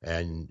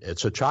and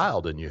it's a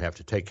child, and you have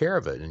to take care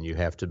of it, and you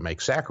have to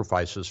make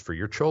sacrifices for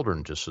your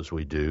children, just as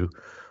we do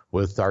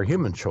with our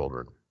human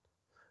children.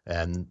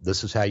 And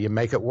this is how you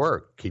make it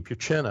work. Keep your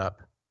chin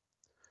up.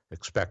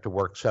 Expect to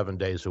work 7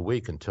 days a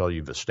week until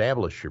you've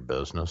established your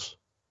business.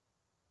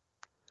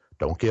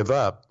 Don't give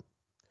up.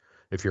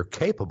 If you're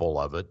capable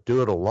of it,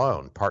 do it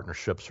alone.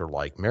 Partnerships are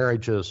like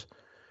marriages,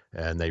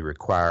 and they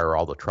require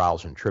all the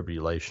trials and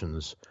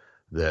tribulations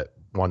that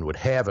one would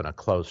have in a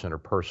close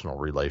interpersonal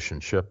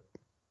relationship.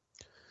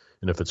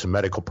 And if it's a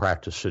medical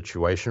practice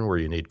situation where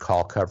you need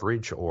call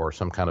coverage, or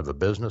some kind of a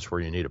business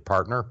where you need a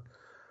partner,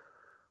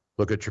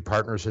 look at your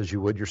partners as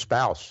you would your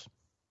spouse.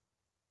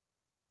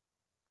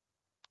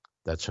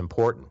 That's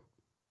important.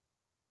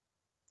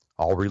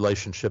 All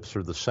relationships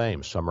are the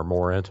same. Some are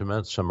more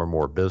intimate, some are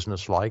more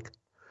business-like,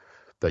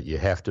 but you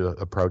have to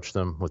approach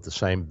them with the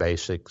same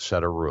basic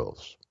set of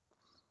rules.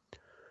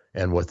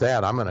 And with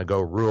that, I'm going to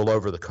go rule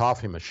over the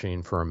coffee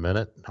machine for a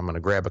minute. I'm going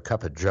to grab a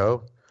cup of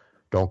Joe.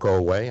 Don't go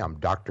away. I'm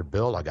Dr.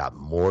 Bill. I got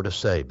more to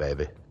say,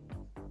 baby.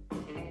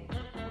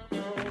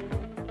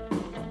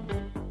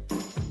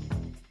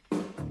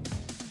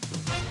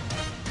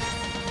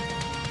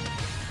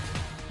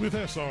 With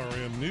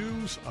SRN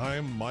News,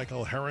 I'm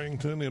Michael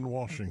Harrington in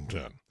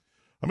Washington.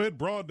 Amid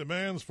broad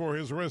demands for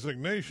his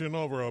resignation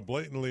over a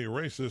blatantly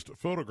racist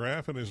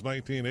photograph in his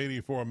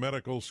 1984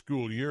 medical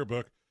school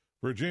yearbook,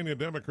 Virginia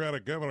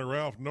Democratic Governor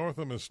Ralph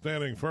Northam is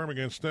standing firm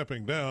against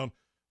stepping down.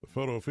 The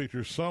photo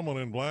features someone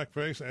in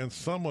blackface and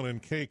someone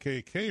in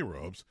KKK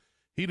robes.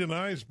 He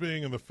denies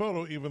being in the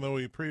photo, even though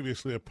he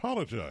previously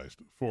apologized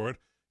for it.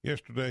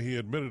 Yesterday, he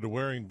admitted to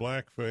wearing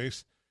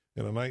blackface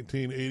in a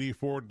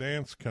 1984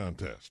 dance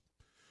contest.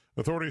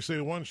 Authorities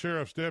say one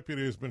sheriff's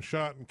deputy has been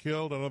shot and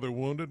killed, another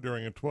wounded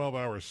during a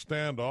 12-hour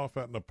standoff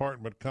at an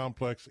apartment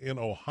complex in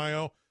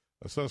Ohio.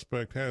 A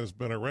suspect has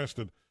been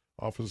arrested.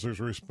 Officers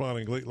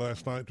responding late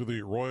last night to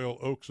the Royal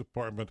Oaks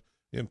apartment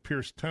in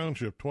Pierce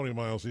Township, 20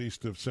 miles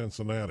east of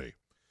Cincinnati.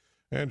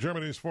 And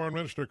Germany's foreign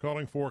minister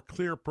calling for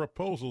clear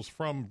proposals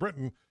from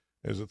Britain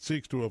as it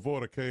seeks to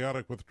avoid a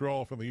chaotic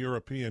withdrawal from the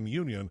European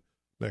Union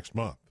next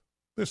month.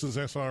 This is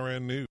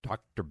SRN News.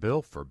 Dr.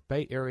 Bill for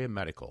Bay Area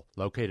Medical,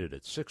 located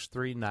at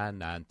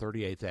 6399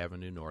 38th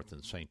Avenue North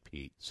in St.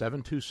 Pete,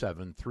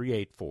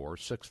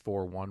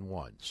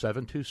 727-384-6411,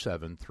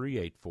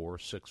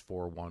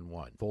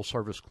 727-384-6411.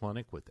 Full-service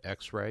clinic with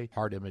X-ray,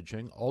 heart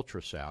imaging,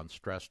 ultrasound,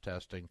 stress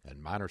testing, and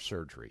minor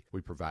surgery.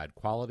 We provide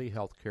quality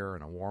health care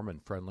in a warm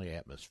and friendly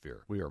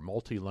atmosphere. We are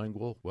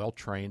multilingual,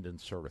 well-trained, and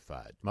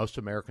certified. Most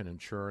American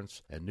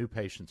insurance and new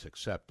patients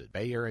accepted.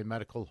 Bay Area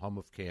Medical, home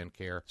of Can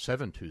Care,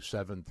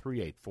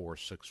 727-384-6411,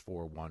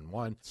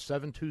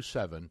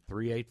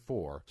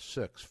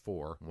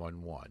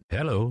 727-384-6411.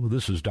 Hello,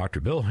 this is Dr.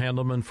 Bill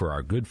Handelman for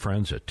our good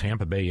friends at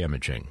Tampa Bay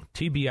Imaging.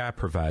 TBI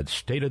provides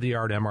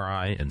state-of-the-art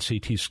MRI and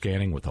CT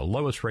scanning with the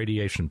lowest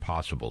radiation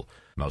possible.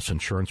 Most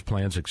insurance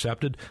plans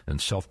accepted,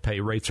 and self-pay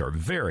rates are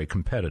very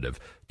competitive.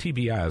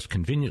 TBI is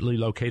conveniently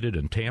located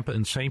in Tampa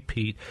and St.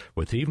 Pete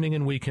with evening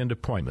and weekend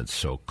appointments,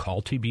 so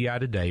call TBI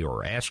today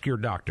or ask your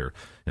doctor.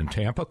 In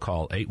Tampa,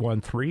 call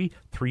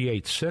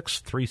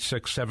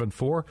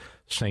 813-386-3674.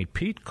 St.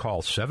 Pete,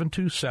 call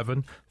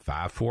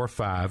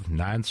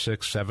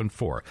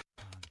 727-545-9674.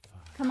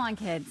 Come on,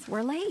 kids.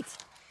 We're late.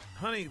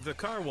 Honey, the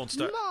car won't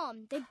start.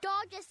 Mom, the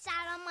dog just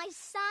sat on my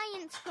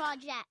science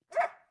project.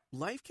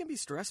 Life can be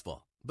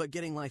stressful, but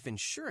getting life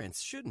insurance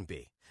shouldn't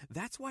be.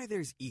 That's why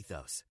there's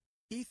Ethos.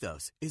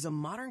 Ethos is a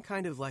modern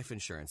kind of life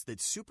insurance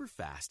that's super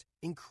fast,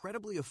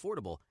 incredibly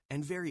affordable,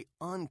 and very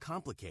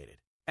uncomplicated.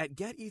 At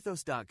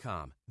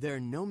GetEthos.com, there are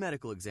no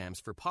medical exams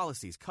for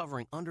policies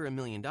covering under $1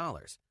 million,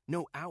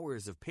 no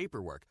hours of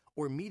paperwork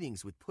or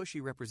meetings with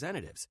pushy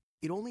representatives.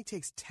 It only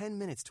takes 10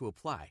 minutes to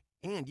apply,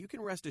 and you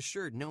can rest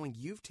assured knowing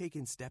you've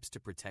taken steps to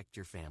protect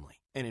your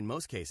family. And in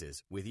most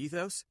cases, with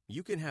Ethos,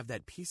 you can have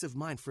that peace of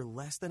mind for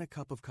less than a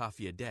cup of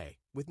coffee a day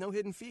with no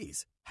hidden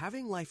fees.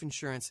 Having life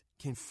insurance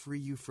can free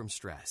you from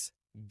stress.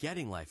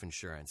 Getting life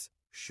insurance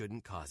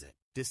shouldn't cause it.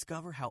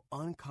 Discover how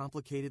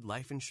uncomplicated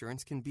life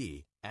insurance can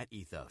be at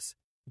Ethos.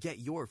 Get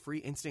your free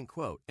instant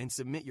quote and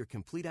submit your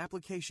complete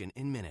application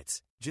in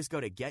minutes. Just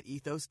go to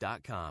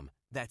GetEthos.com.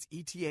 That's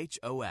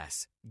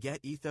ETHOS.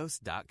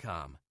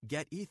 GetEthos.com.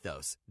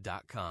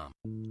 GetEthos.com.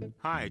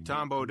 Hi,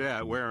 Tom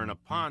Bodette wearing a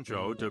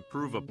poncho to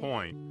prove a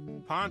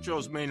point.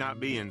 Ponchos may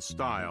not be in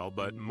style,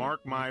 but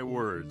mark my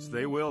words,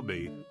 they will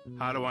be.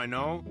 How do I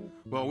know?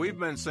 Well, we've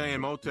been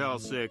saying Motel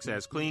 6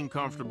 has clean,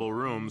 comfortable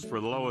rooms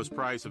for the lowest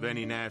price of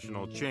any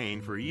national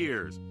chain for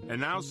years. And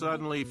now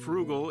suddenly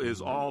frugal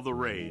is all the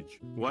rage.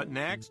 What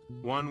next?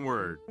 One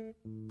word.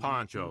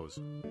 Ponchos.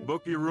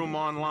 Book your room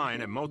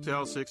online at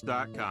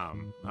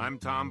Motel6.com. I'm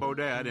Tom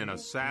Bodette in a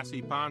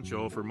sassy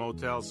poncho for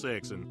Motel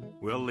 6, and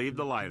we'll leave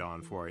the light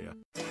on for you.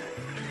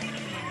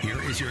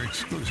 Here is your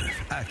exclusive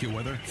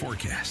AccuWeather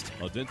forecast.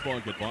 A dense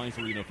fog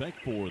advisory in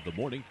effect for the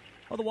morning.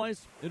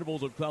 Otherwise,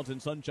 intervals of clouds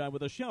and sunshine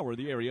with a shower in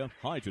the area.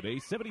 High today,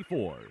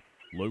 74.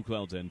 Low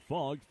clouds and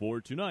fog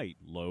for tonight.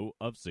 Low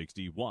of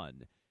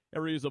 61.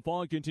 Areas of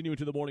fog continue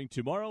into the morning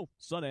tomorrow.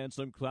 Sun and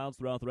some clouds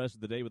throughout the rest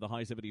of the day with a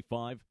high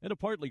 75 and a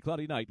partly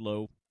cloudy night,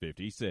 low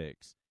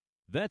 56.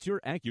 That's your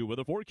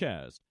AccuWeather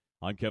forecast.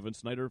 I'm Kevin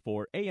Snyder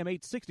for AM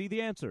 860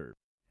 The Answer.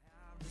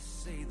 How to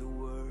say the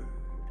word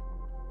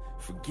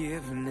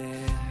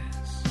forgiveness.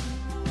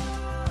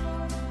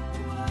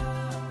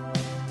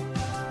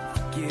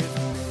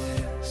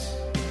 Forgiveness.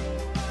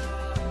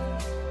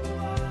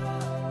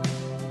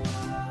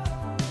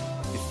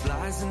 It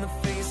flies in the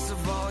face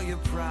of all your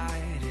pride.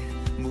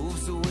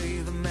 Moves away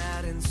the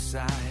mad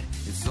inside.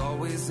 It's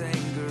always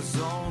anger's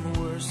own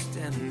worst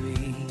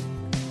enemy.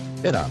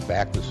 And I'm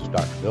back. This is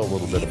Dr. Bill. A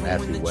little bit of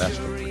Matthew West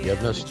and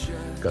forgiveness.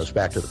 Goes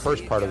back to the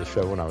first part of the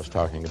show when I was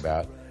talking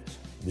about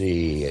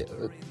the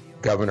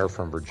governor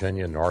from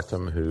Virginia,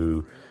 Northam,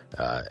 who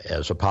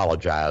has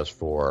apologized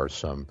for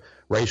some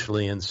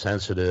racially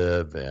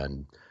insensitive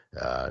and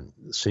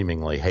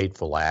seemingly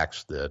hateful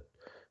acts that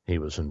he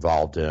was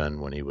involved in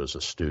when he was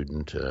a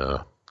student,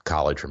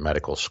 college or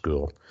medical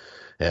school.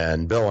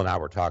 And Bill and I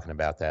were talking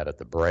about that at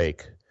the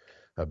break,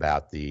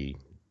 about the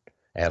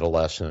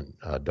adolescent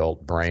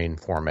adult brain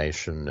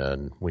formation,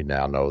 and we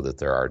now know that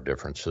there are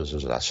differences,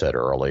 as I said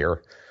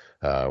earlier,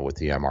 with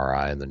the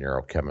MRI and the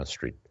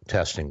neurochemistry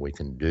testing we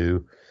can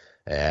do.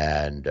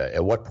 And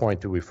at what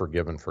point do we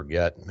forgive and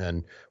forget?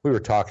 And we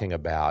were talking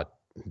about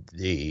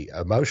the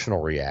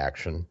emotional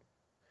reaction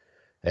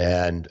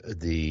and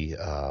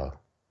the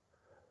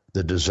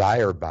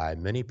desire by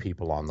many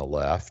people on the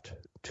left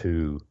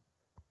to,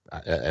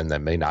 and there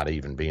may not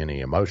even be any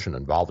emotion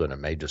involved in it,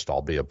 may just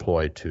all be a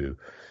ploy to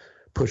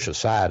push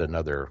aside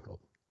another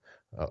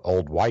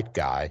old white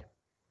guy.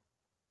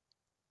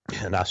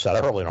 And I said, I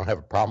really don't have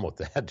a problem with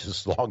that,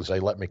 just as long as they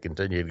let me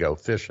continue to go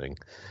fishing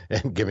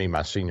and give me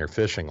my senior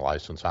fishing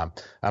license.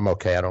 I'm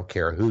okay. I don't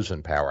care who's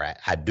in power.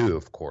 I do,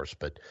 of course,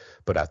 but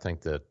I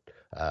think that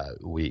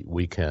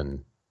we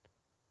can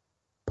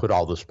put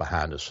all this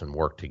behind us and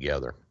work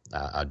together.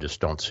 I just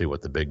don't see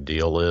what the big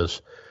deal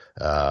is.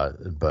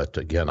 But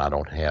again, I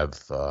don't have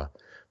the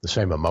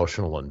same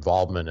emotional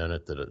involvement in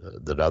it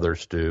that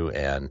others do.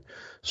 And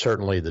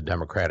certainly the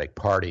Democratic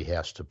Party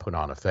has to put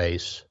on a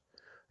face.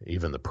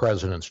 Even the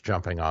president's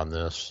jumping on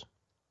this.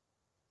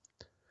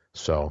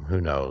 So who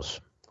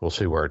knows? We'll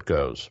see where it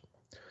goes.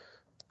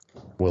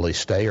 Will he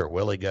stay or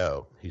will he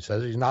go? He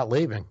says he's not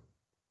leaving.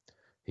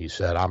 He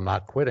said, I'm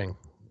not quitting.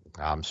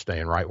 I'm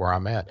staying right where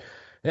I'm at.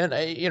 And,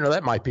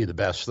 that might be the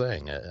best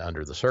thing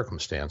under the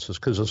circumstances,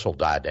 because this will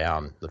die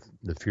down.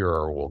 The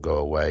furor will go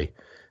away,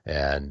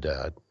 and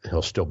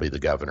he'll still be the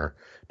governor.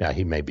 Now,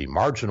 he may be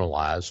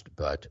marginalized,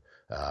 but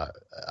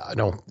I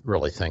don't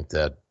really think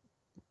that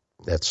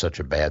that's such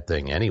a bad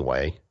thing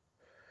anyway.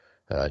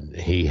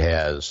 He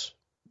has,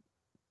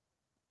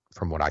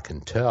 from what I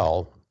can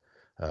tell,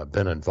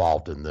 been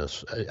involved in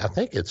this. I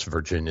think it's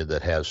Virginia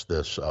that has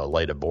this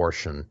late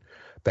abortion.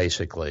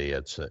 Basically,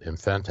 it's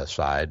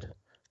infanticide,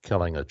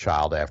 killing a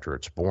child after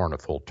it's born, a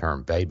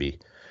full-term baby.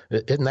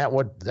 Isn't that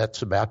what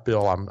that's about,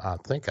 Bill? I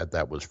think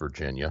that was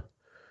Virginia.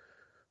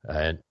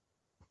 And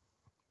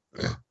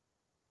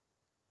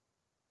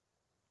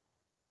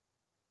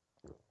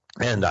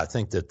I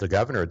think that the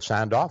governor had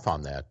signed off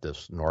on that,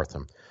 this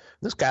Northam.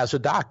 This guy's a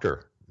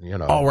doctor,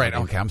 Oh, right.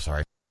 Okay, I'm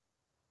sorry.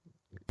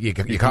 You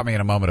caught me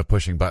in a moment of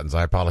pushing buttons.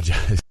 I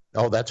apologize.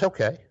 Oh, that's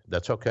okay.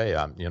 That's okay.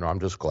 I'm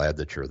just glad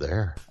that you're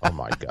there. Oh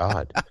my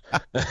God.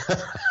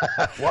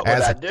 What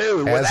would I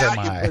do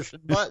without you pushing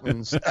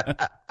buttons?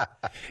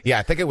 Yeah,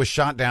 I think it was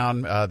shot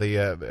down,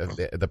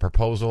 the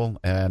proposal,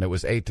 and it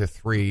was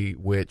 8-3,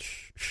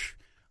 which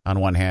on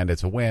one hand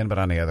it's a win, but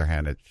on the other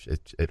hand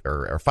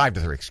or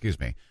 5-3, excuse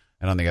me.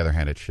 And on the other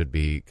hand, it should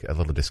be a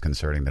little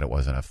disconcerting that it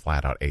wasn't a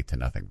flat out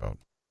 8-0 vote.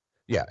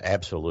 Yeah,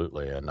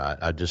 absolutely. And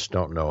I just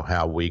don't know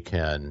how we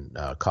can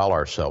call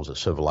ourselves a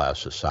civilized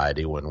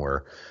society when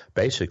we're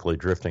basically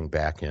drifting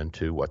back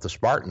into what the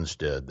Spartans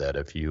did, that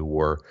if you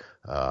were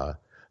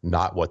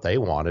not what they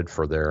wanted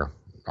for their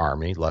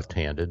army,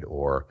 left-handed,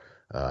 or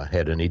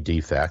had any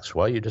defects,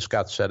 well, you just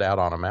got set out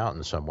on a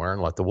mountain somewhere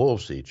and let the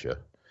wolves eat you.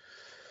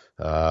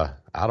 I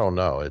don't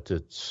know.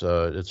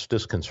 It's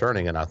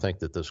disconcerting, and I think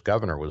that this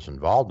governor was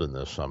involved in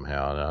this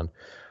somehow. And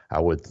I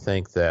would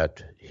think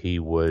that he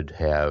would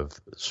have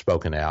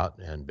spoken out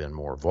and been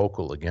more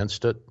vocal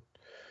against it.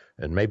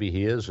 And maybe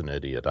he is an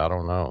idiot. I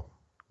don't know.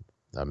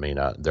 I mean,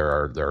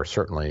 there are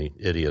certainly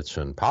idiots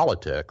in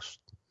politics,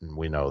 and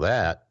we know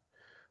that.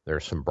 There are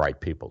some bright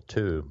people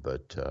too,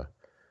 but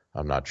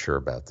I'm not sure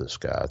about this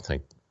guy.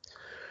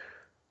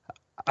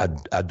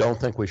 I don't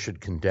think we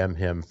should condemn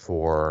him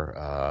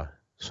for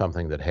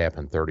something that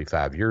happened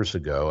 35 years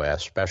ago,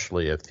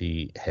 especially if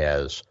he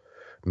has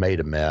made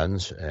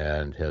amends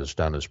and has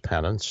done his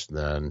penance,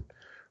 then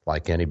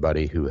like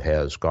anybody who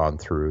has gone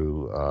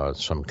through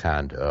some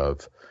kind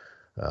of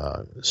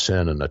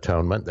sin and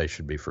atonement, they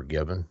should be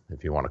forgiven,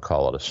 if you want to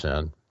call it a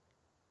sin.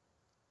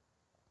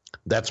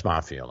 That's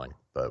my feeling,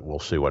 but we'll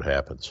see what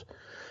happens.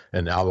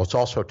 And I was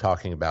also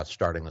talking about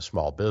starting a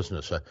small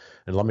business,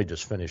 and let me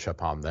just finish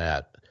up on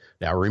that.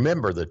 Now,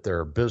 remember that there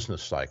are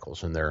business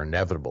cycles, and they're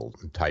inevitable.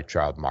 Tight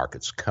job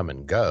markets come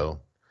and go.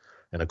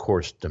 And, of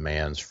course,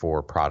 demands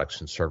for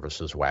products and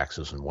services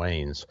waxes and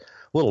wanes.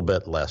 A little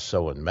bit less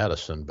so in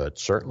medicine, but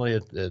certainly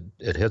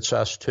it hits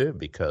us too,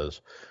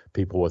 because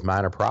people with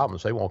minor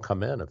problems, they won't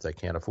come in if they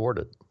can't afford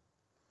it.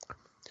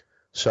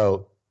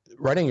 So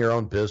running your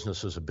own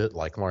business is a bit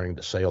like learning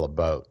to sail a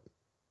boat.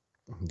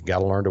 You got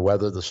to learn to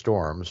weather the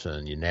storms,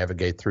 and you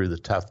navigate through the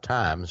tough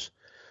times,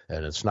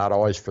 and it's not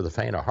always for the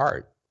faint of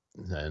heart.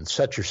 And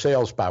set your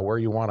sails by where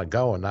you want to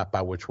go and not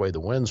by which way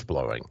the wind's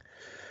blowing.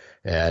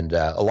 And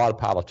a lot of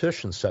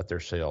politicians set their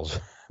sails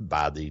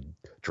by the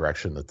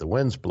direction that the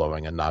wind's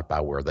blowing and not by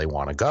where they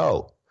want to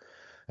go.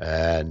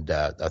 And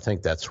I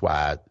think that's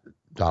why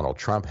Donald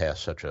Trump has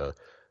such a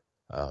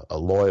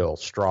loyal,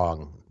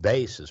 strong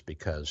base, is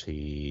because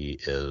he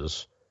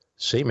is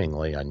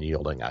seemingly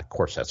unyielding. Of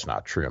course, that's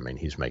not true. I mean,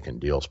 he's making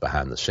deals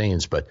behind the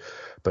scenes, but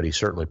he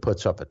certainly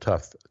puts up a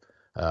tough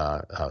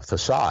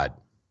facade.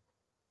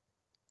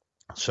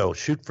 So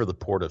shoot for the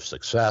port of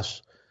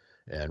success.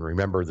 And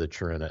remember that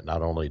you're in it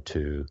not only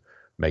to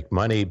make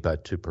money,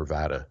 but to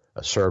provide a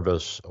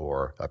service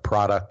or a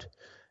product,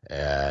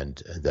 and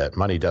that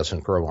money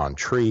doesn't grow on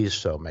trees.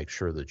 So make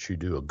sure that you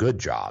do a good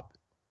job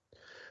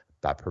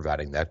by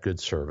providing that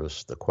good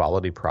service, the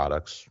quality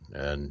products,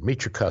 and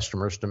meet your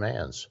customers'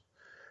 demands.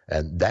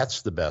 And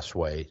that's the best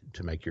way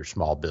to make your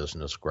small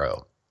business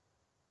grow.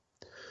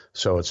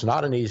 So it's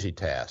not an easy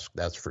task,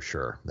 that's for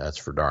sure. That's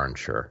for darn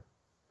sure.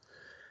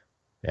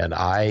 And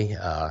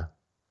I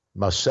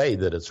must say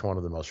that it's one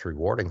of the most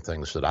rewarding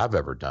things that I've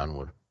ever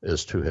done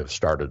is to have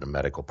started a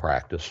medical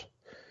practice.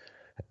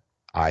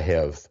 I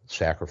have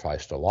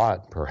sacrificed a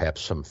lot,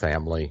 perhaps some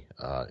family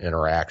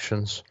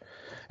interactions,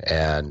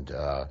 and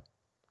a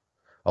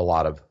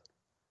lot of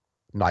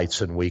nights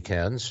and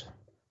weekends,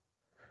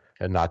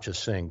 and not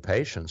just seeing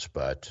patients,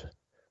 but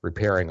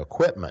repairing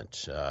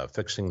equipment,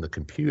 fixing the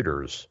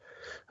computers,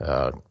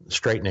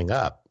 straightening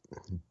up,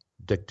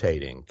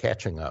 dictating,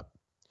 catching up,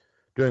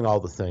 doing all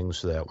the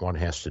things that one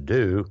has to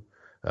do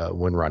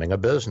when running a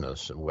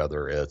business,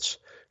 whether it's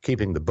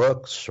keeping the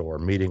books or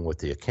meeting with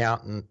the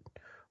accountant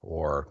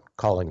or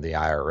calling the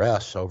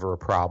IRS over a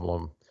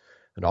problem.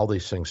 And all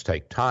these things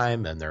take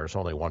time, and there's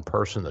only one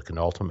person that can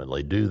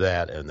ultimately do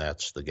that, and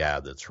that's the guy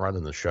that's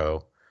running the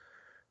show,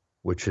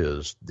 which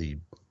is the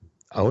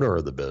owner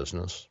of the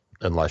business,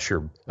 unless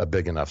you're a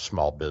big enough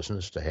small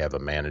business to have a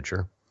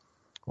manager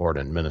or an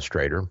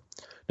administrator.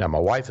 Now, my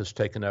wife has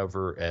taken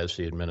over as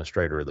the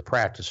administrator of the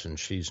practice, and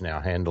she's now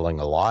handling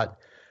a lot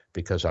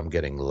because I'm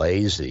getting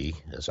lazy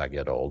as I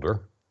get older.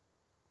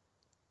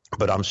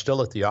 But I'm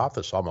still at the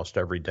office almost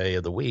every day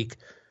of the week,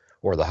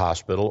 or the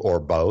hospital, or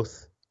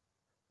both,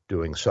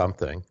 doing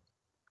something.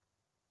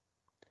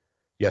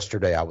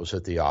 Yesterday, I was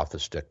at the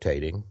office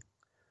dictating.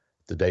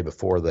 The day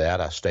before that,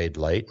 I stayed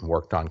late and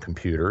worked on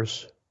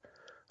computers.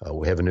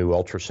 We have a new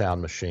ultrasound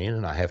machine,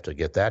 and I have to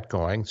get that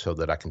going so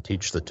that I can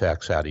teach the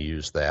techs how to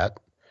use that.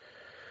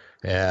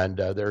 And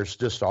there's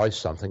just always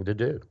something to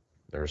do.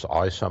 There's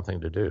always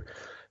something to do.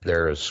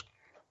 There's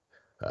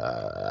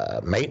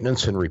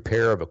maintenance and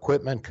repair of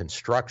equipment,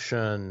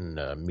 construction,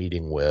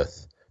 meeting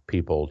with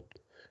people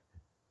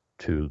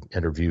to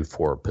interview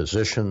for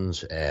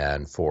positions,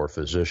 and for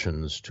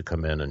physicians to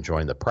come in and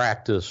join the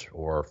practice,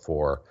 or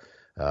for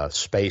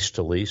space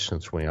to lease,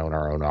 since we own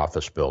our own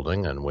office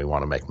building and we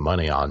want to make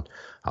money on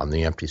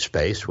the empty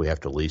space. We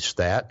have to lease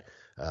that.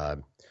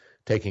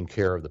 Taking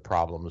care of the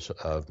problems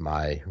of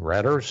my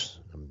renters.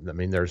 I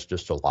mean, there's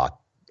just a lot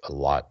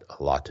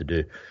to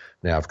do.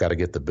 Now, I've got to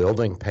get the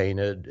building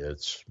painted.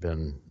 It's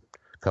been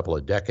a couple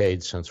of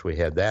decades since we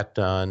had that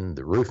done.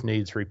 The roof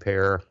needs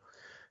repair.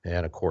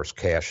 And, of course,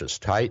 cash is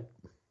tight.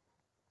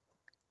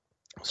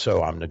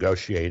 So I'm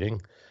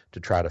negotiating to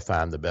try to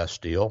find the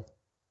best deal.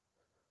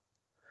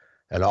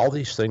 And all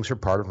these things are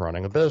part of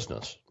running a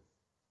business.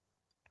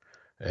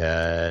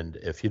 And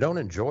if you don't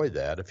enjoy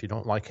that, if you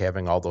don't like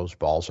having all those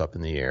balls up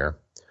in the air,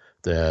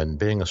 then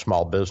being a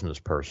small business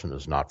person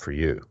is not for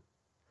you.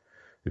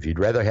 If you'd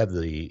rather have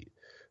the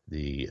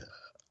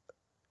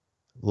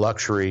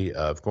luxury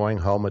of going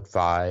home at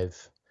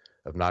 5,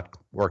 of not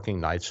working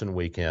nights and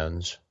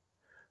weekends,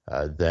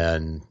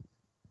 then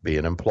be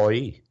an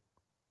employee.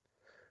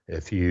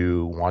 If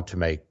you want to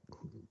make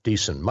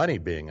decent money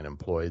being an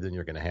employee, then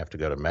you're going to have to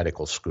go to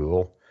medical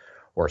school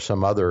or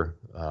some other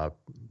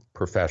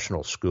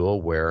professional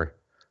school where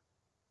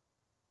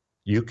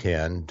you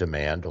can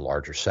demand a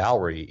larger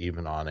salary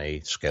even on a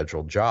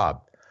scheduled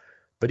job.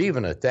 But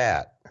even at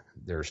that,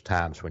 there's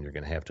times when you're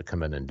going to have to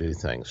come in and do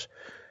things.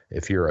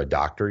 If you're a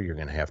doctor, you're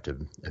going to have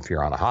to, if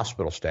you're on a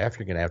hospital staff,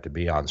 you're going to have to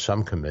be on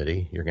some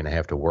committee. You're going to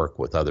have to work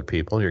with other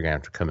people. You're going to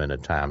have to come in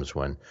at times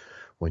when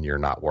when you're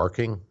not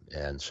working.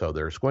 And so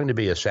there's going to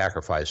be a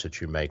sacrifice that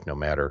you make no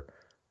matter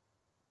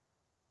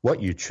what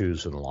you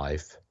choose in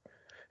life.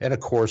 And of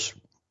course,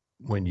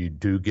 when you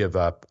do give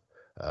up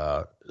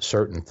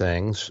certain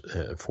things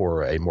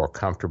for a more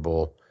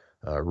comfortable,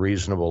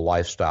 reasonable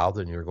lifestyle,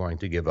 then you're going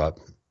to give up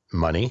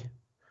money.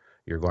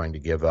 You're going to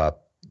give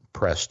up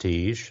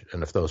prestige.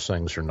 And if those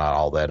things are not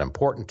all that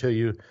important to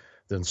you,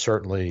 then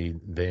certainly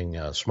being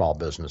a small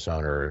business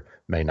owner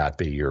may not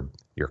be your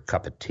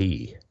cup of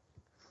tea.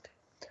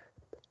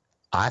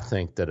 I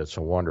think that it's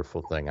a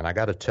wonderful thing. And I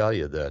got to tell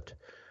you that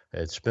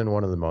it's been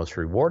one of the most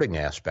rewarding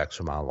aspects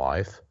of my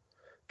life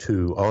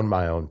to own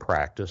my own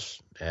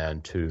practice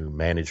and to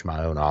manage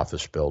my own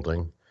office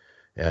building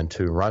and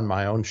to run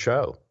my own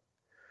show.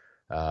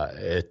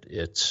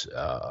 It's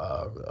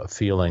a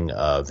feeling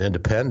of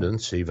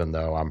independence, even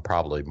though I'm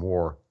probably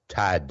more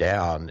tied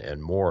down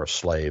and more a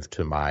slave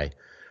to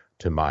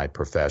my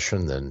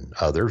profession than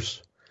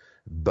others.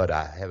 But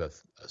I have a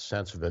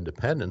sense of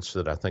independence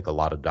that I think a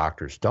lot of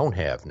doctors don't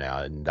have now,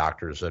 and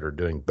doctors that are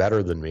doing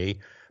better than me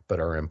but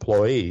are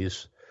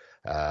employees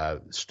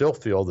still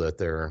feel that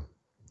they're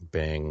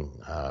being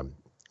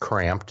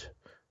cramped,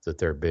 that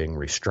they're being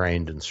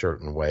restrained in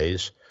certain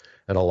ways.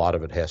 And a lot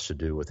of it has to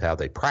do with how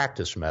they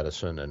practice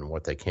medicine and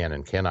what they can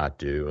and cannot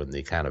do and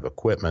the kind of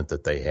equipment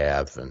that they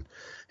have.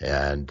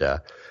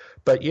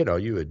 But,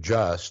 you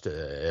adjust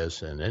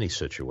as in any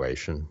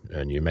situation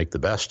and you make the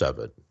best of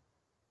it.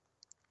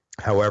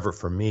 However,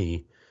 for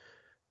me,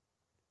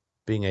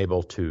 being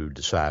able to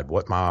decide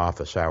what my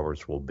office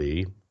hours will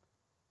be,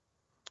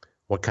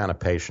 what kind of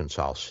patients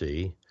I'll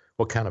see,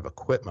 what kind of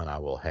equipment I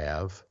will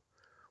have,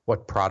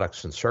 what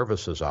products and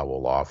services I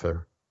will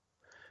offer,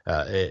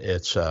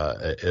 it's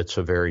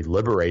a very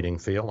liberating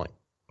feeling.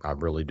 I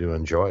really do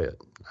enjoy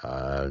it.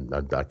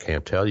 I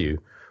can't tell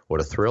you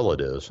what a thrill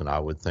it is, and I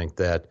would think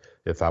that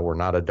if I were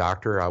not a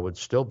doctor, I would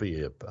still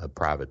be a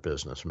private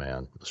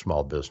businessman, a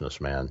small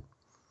businessman.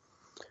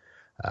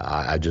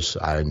 I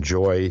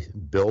enjoy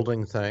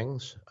building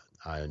things.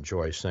 I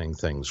enjoy seeing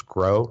things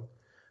grow.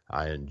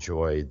 I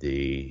enjoy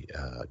the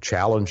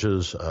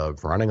challenges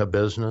of running a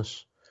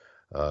business,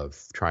 of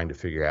trying to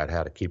figure out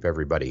how to keep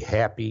everybody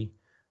happy.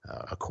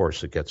 Of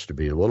course, it gets to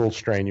be a little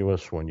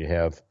strenuous when you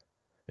have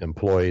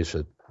employees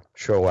that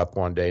show up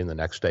one day and the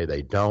next day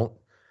they don't.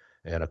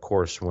 And of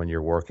course, when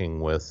you're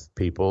working with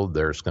people,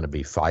 there's going to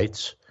be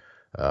fights.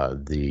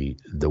 The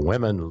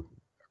women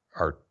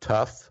are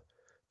tough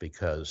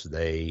because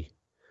they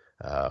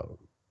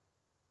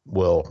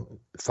will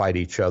fight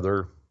each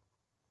other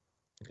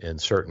in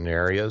certain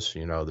areas.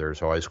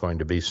 There's always going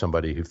to be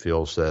somebody who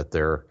feels that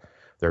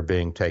they're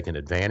being taken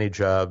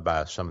advantage of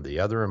by some of the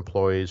other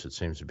employees. It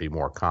seems to be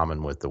more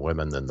common with the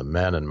women than the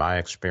men in my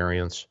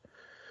experience.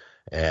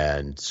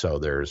 And so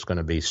there's going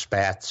to be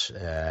spats.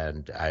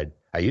 And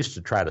I used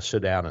to try to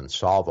sit down and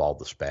solve all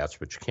the spats,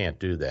 but you can't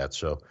do that.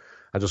 So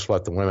I just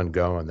let the women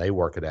go and they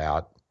work it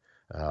out.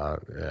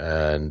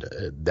 And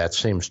that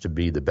seems to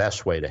be the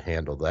best way to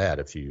handle that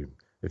if you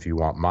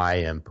want my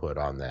input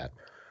on that.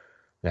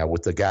 Now,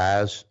 with the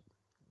guys,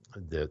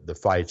 the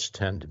fights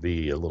tend to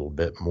be a little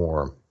bit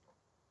more,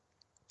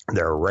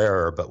 they're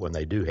rarer, but when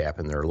they do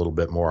happen, they're a little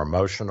bit more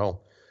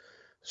emotional.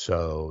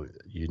 So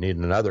you need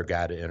another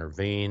guy to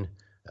intervene.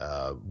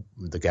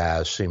 The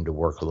guys seem to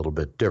work a little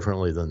bit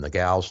differently than the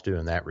gals do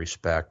in that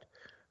respect.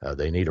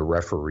 They need a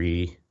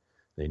referee.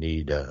 They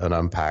need an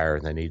umpire.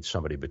 And they need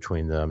somebody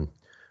between them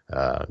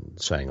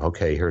saying,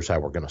 okay, here's how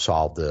we're going to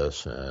solve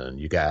this. And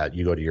you go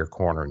to your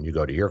corner and you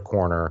go to your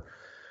corner.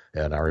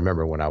 And I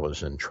remember when I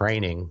was in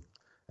training,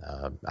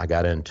 I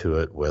got into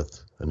it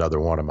with another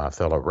one of my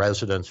fellow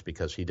residents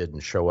because he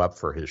didn't show up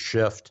for his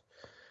shift.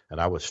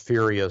 And I was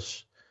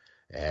furious.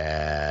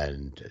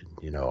 And,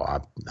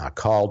 I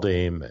called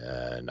him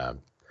and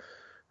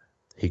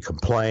he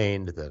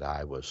complained that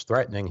I was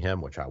threatening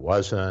him, which I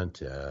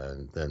wasn't.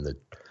 And then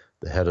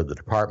the head of the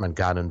department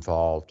got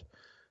involved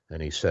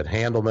and he said,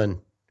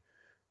 Handelman,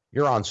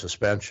 you're on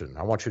suspension.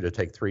 I want you to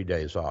take 3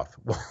 days off.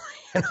 Well,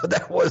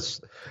 that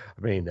was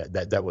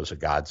a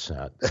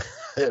godsend.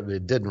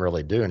 It didn't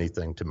really do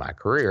anything to my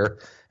career,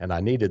 and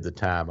I needed the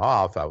time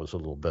off. I was a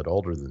little bit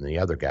older than the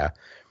other guy,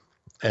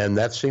 and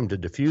that seemed to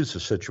diffuse the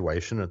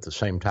situation. At the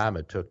same time,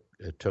 it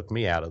took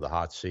me out of the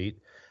hot seat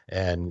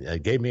and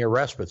it gave me a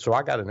respite. So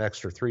I got an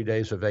extra 3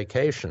 days of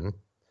vacation,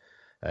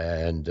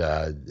 and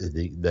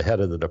the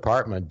head of the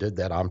department did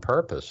that on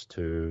purpose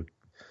to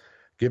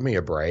give me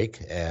a break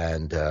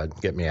and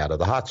get me out of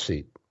the hot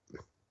seat.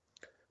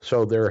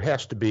 So there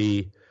has to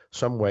be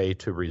some way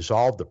to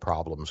resolve the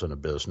problems in a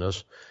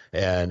business.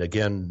 And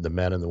again, the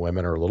men and the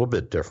women are a little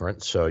bit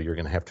different. So you're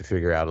going to have to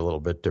figure out a little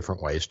bit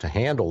different ways to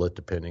handle it,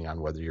 depending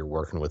on whether you're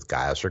working with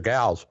guys or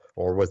gals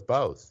or with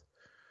both.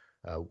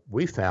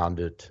 We found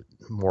it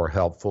more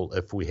helpful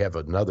if we have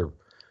a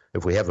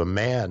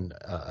man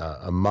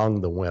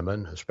among the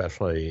women,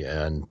 especially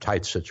in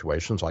tight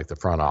situations like the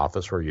front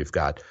office where you've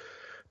got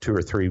 2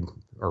 or 3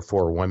 or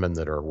 4 women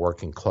that are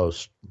working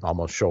close,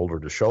 almost shoulder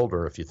to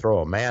shoulder. If you throw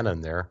a man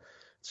in there,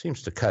 it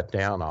seems to cut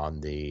down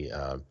on the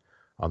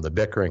on the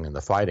bickering and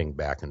the fighting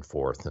back and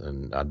forth.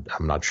 And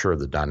I'm not sure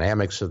the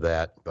dynamics of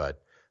that,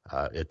 but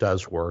it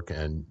does work.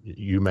 And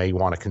you may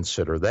want to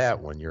consider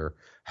that when you're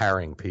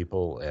hiring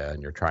people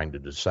and you're trying to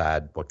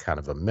decide what kind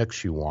of a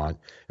mix you want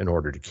in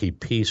order to keep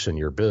peace in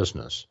your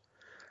business.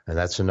 And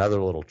that's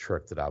another little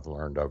trick that I've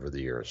learned over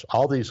the years.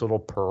 All these little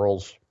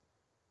pearls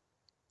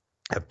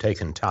have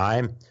taken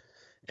time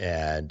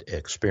and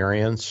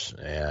experience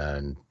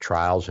and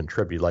trials and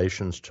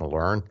tribulations to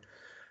learn.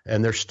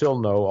 And there's still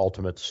no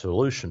ultimate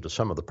solution to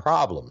some of the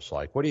problems.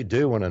 Like, what do you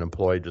do when an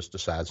employee just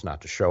decides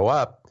not to show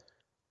up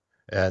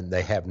and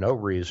they have no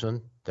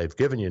reason? They've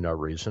given you no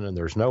reason and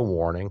there's no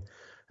warning.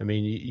 I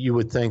mean, you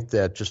would think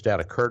that just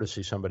out of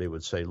courtesy, somebody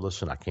would say,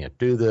 listen, I can't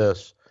do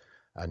this.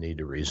 I need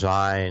to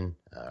resign.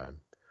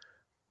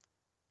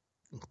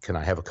 Can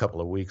I have a couple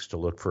of weeks to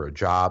look for a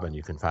job and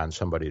you can find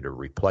somebody to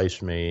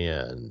replace me,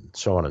 and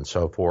so on and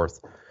so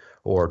forth?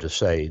 Or to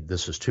say,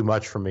 this is too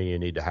much for me, you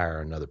need to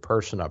hire another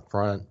person up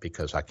front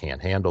because I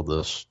can't handle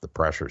this, the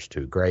pressure's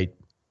too great.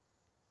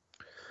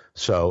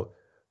 So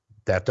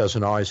that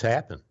doesn't always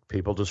happen.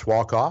 People just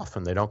walk off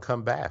and they don't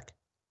come back.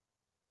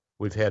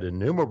 We've had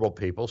innumerable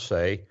people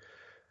say,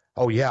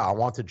 oh yeah, I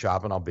want the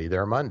job and I'll be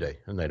there Monday,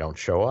 and they don't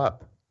show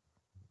up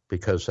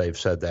because they've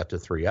said that to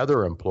 3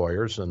 other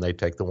employers and they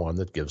take the one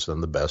that gives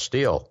them the best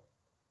deal.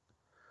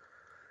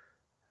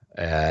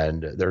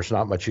 And there's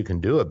not much you can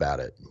do about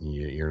it.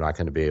 You're not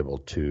going to be able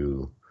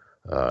to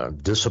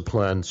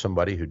discipline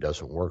somebody who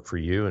doesn't work for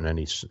you in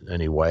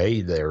any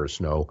way.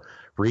 There's no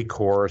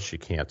recourse. You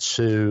can't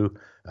sue.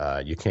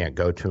 You can't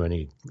go to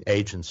any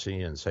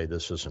agency and say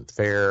this isn't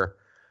fair.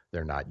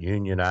 They're not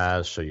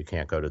unionized, so you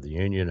can't go to the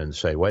union and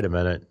say, wait a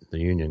minute, the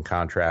union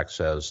contract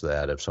says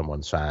that if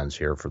someone signs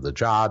here for the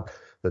job,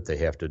 that they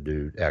have to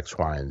do X,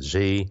 Y, and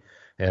Z.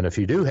 And if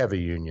you do have a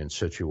union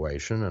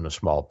situation in a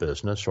small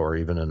business or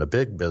even in a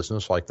big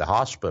business like the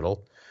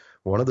hospital,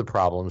 one of the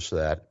problems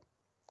that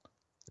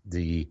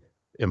the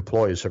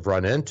employees have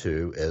run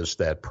into is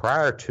that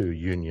prior to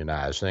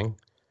unionizing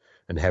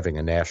and having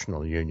a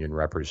national union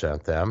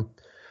represent them,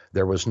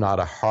 there was not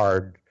a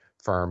hard,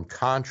 firm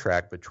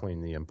contract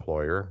between the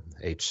employer,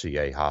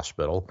 HCA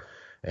Hospital,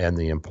 and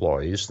the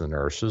employees, the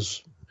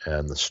nurses,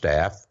 and the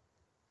staff.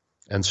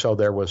 And so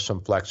there was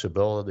some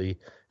flexibility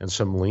and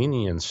some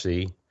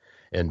leniency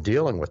in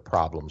dealing with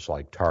problems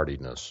like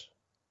tardiness.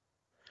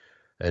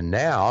 And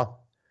now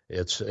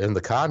it's in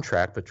the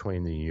contract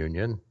between the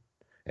union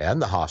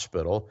and the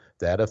hospital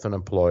that if an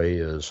employee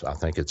is, I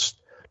think it's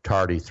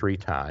tardy 3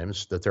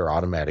 times, that they're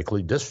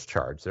automatically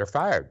discharged. They're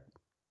fired.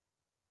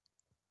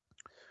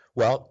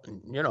 Well,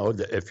 you know,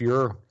 if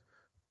you're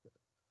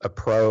a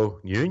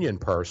pro-union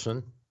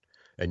person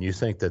and you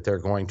think that they're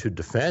going to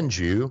defend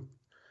you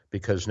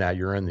because now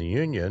you're in the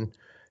union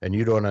and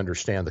you don't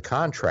understand the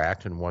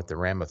contract and what the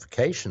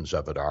ramifications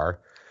of it are,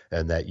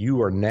 and that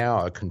you are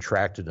now a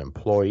contracted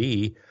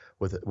employee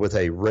with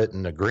a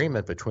written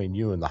agreement between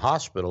you and the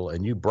hospital,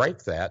 and you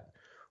break that,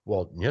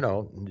 well, you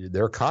know,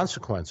 there are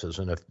consequences.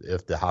 And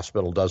if the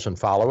hospital doesn't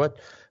follow it,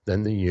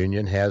 then the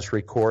union has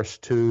recourse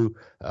to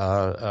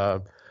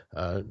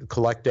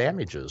collect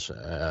damages,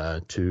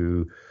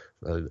 to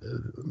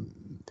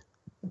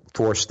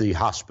force the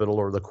hospital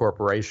or the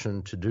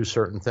corporation to do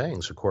certain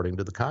things according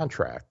to the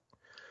contract.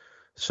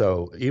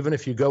 So even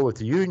if you go with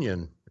the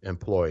union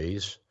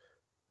employees,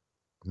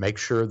 make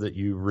sure that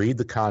you read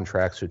the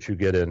contracts that you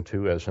get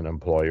into as an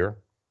employer.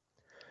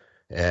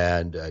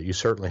 And you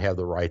certainly have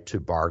the right to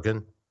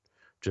bargain,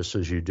 just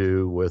as you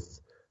do with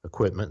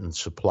equipment and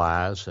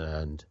supplies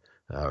and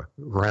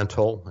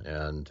rental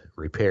and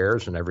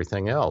repairs and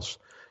everything else.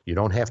 You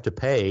don't have to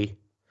pay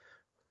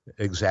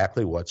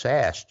exactly what's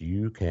asked.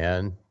 You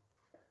can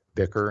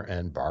bicker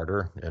and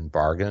barter and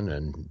bargain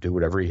and do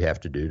whatever you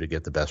have to do to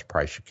get the best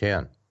price you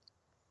can.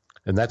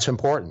 And that's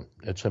important.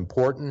 It's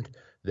important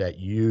that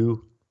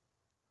you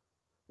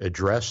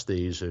address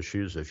these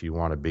issues if you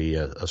want to be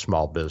a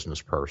small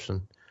business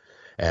person,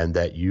 and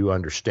that you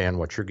understand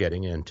what you're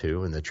getting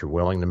into and that you're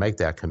willing to make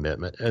that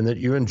commitment, and that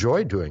you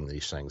enjoy doing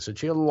these things,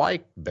 that you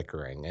like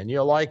bickering and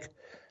you like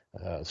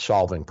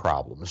solving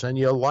problems and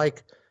you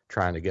like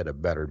trying to get a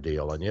better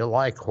deal and you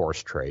like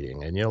horse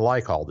trading and you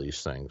like all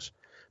these things,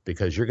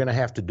 because you're going to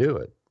have to do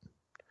it.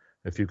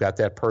 If you've got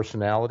that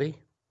personality,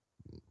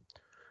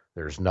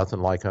 there's nothing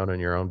like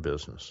owning your own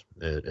business.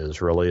 It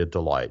is really a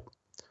delight.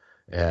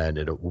 And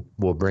it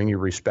will bring you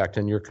respect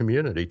in your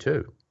community,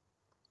 too.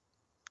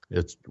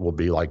 It will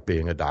be like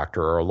being a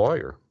doctor or a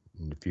lawyer.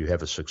 And if you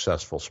have a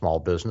successful small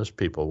business,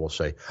 people will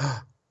say,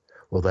 oh,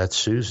 well, that's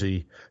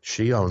Susie.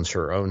 She owns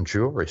her own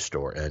jewelry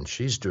store, and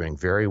she's doing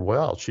very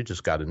well. She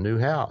just got a new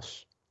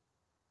house.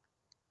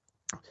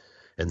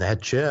 And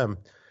that Jim,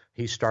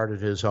 he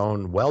started his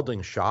own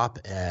welding shop,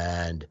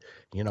 and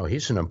you know,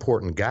 he's an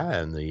important guy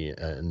in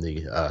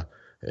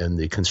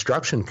the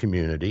construction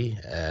community,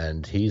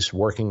 and he's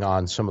working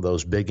on some of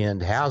those big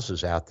end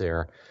houses out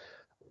there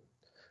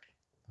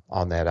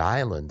on that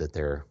island that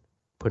they're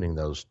putting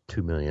those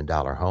 $2 million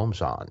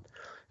homes on.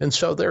 And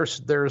so there's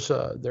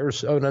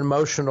an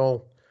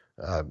emotional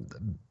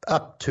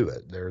up to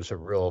it. There's a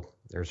real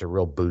There's a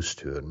real boost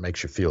to it. It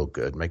makes you feel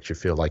good, makes you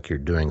feel like you're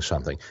doing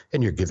something,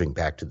 and you're giving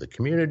back to the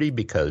community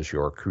because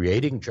you're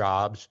creating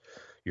jobs,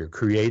 you're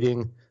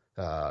creating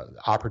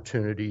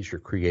opportunities,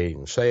 you're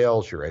creating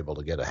sales, you're able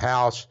to get a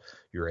house,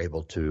 you're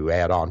able to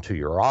add on to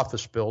your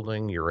office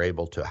building, you're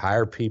able to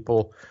hire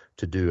people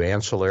to do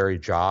ancillary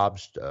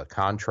jobs,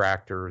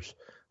 contractors,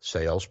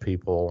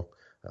 salespeople.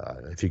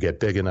 If you get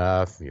big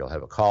enough, you'll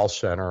have a call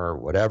center or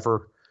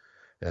whatever,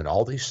 and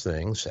all these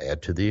things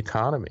add to the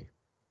economy.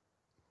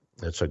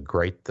 It's a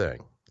great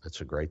thing.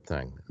 It's a great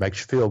thing. It makes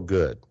you feel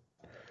good.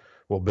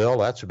 Well, Bill,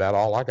 that's about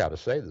all I got to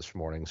say this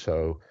morning.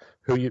 So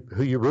who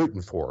you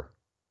rooting for?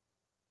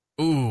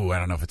 Ooh, I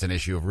don't know if it's an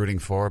issue of rooting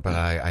for, but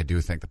I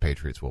do think the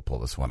Patriots will pull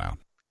this one out.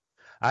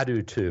 I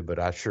do too, but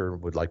I sure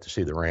would like to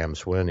see the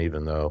Rams win,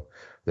 even though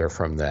they're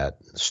from that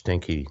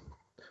stinky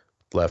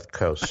left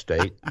coast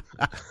state.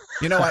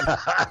 You know what?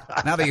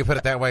 Now that you put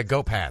it that way,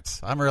 go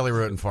Pats. I'm really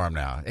rooting for them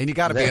now. And you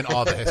got to be in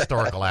all the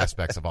historical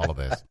aspects of all of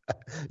this.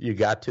 You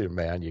got to,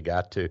 man. You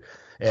got to.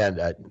 And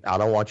I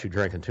don't want you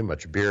drinking too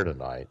much beer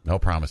tonight. No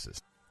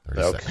promises.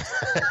 30 okay.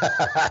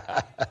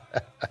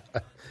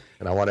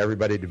 And I want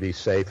everybody to be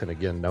safe. And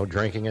again, no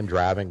drinking and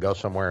driving. Go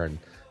somewhere and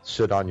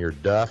sit on your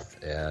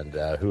duff. And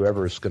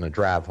whoever's going to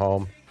drive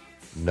home,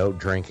 no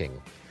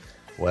drinking.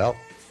 Well,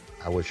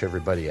 I wish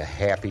everybody a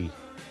happy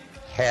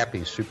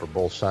Super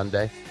Bowl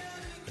Sunday.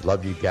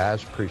 Love you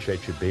guys.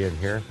 Appreciate you being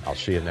here. I'll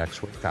see you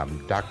next week.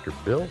 I'm Dr.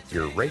 Bill,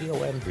 your Radio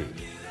MD.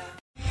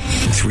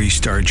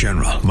 3-star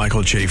General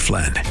Michael J.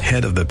 Flynn,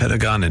 head of the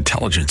Pentagon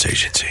Intelligence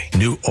Agency,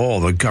 knew all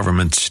the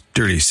government's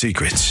dirty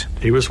secrets.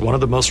 He was one of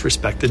the most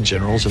respected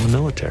generals in the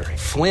military.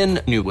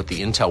 Flynn knew what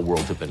the intel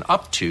world had been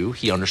up to.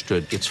 He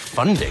understood its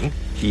funding.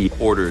 He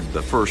ordered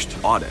the first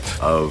audit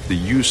of the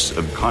use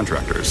of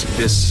contractors.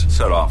 This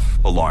set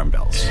off alarm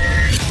bells.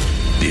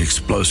 The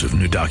explosive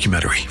new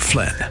documentary,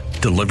 Flynn,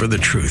 Deliver the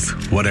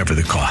Truth, Whatever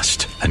the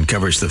Cost,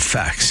 uncovers the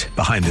facts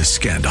behind this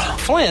scandal.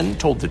 Flynn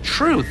told the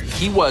truth.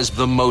 He was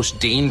the most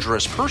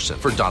dangerous person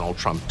for Donald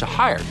Trump to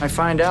hire. I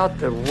find out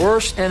the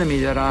worst enemy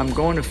that I'm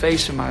going to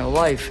face in my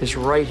life is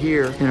right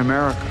here in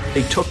America.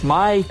 They took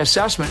my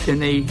assessment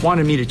and they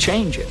wanted me to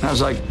change it. And I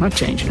was like, I'm not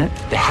changing it.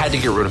 They had to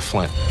get rid of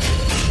Flynn.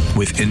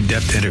 With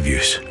in-depth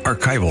interviews,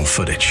 archival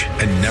footage,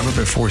 and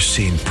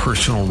never-before-seen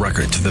personal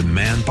records of the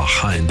man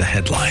behind the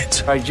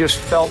headlines. I just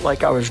felt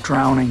like I was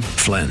drowning.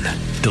 Flynn,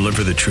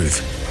 Deliver the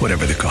Truth,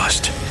 Whatever the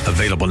Cost.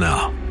 Available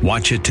now.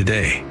 Watch it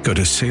today. Go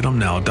to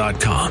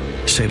salemnow.com.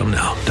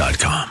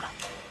 salemnow.com.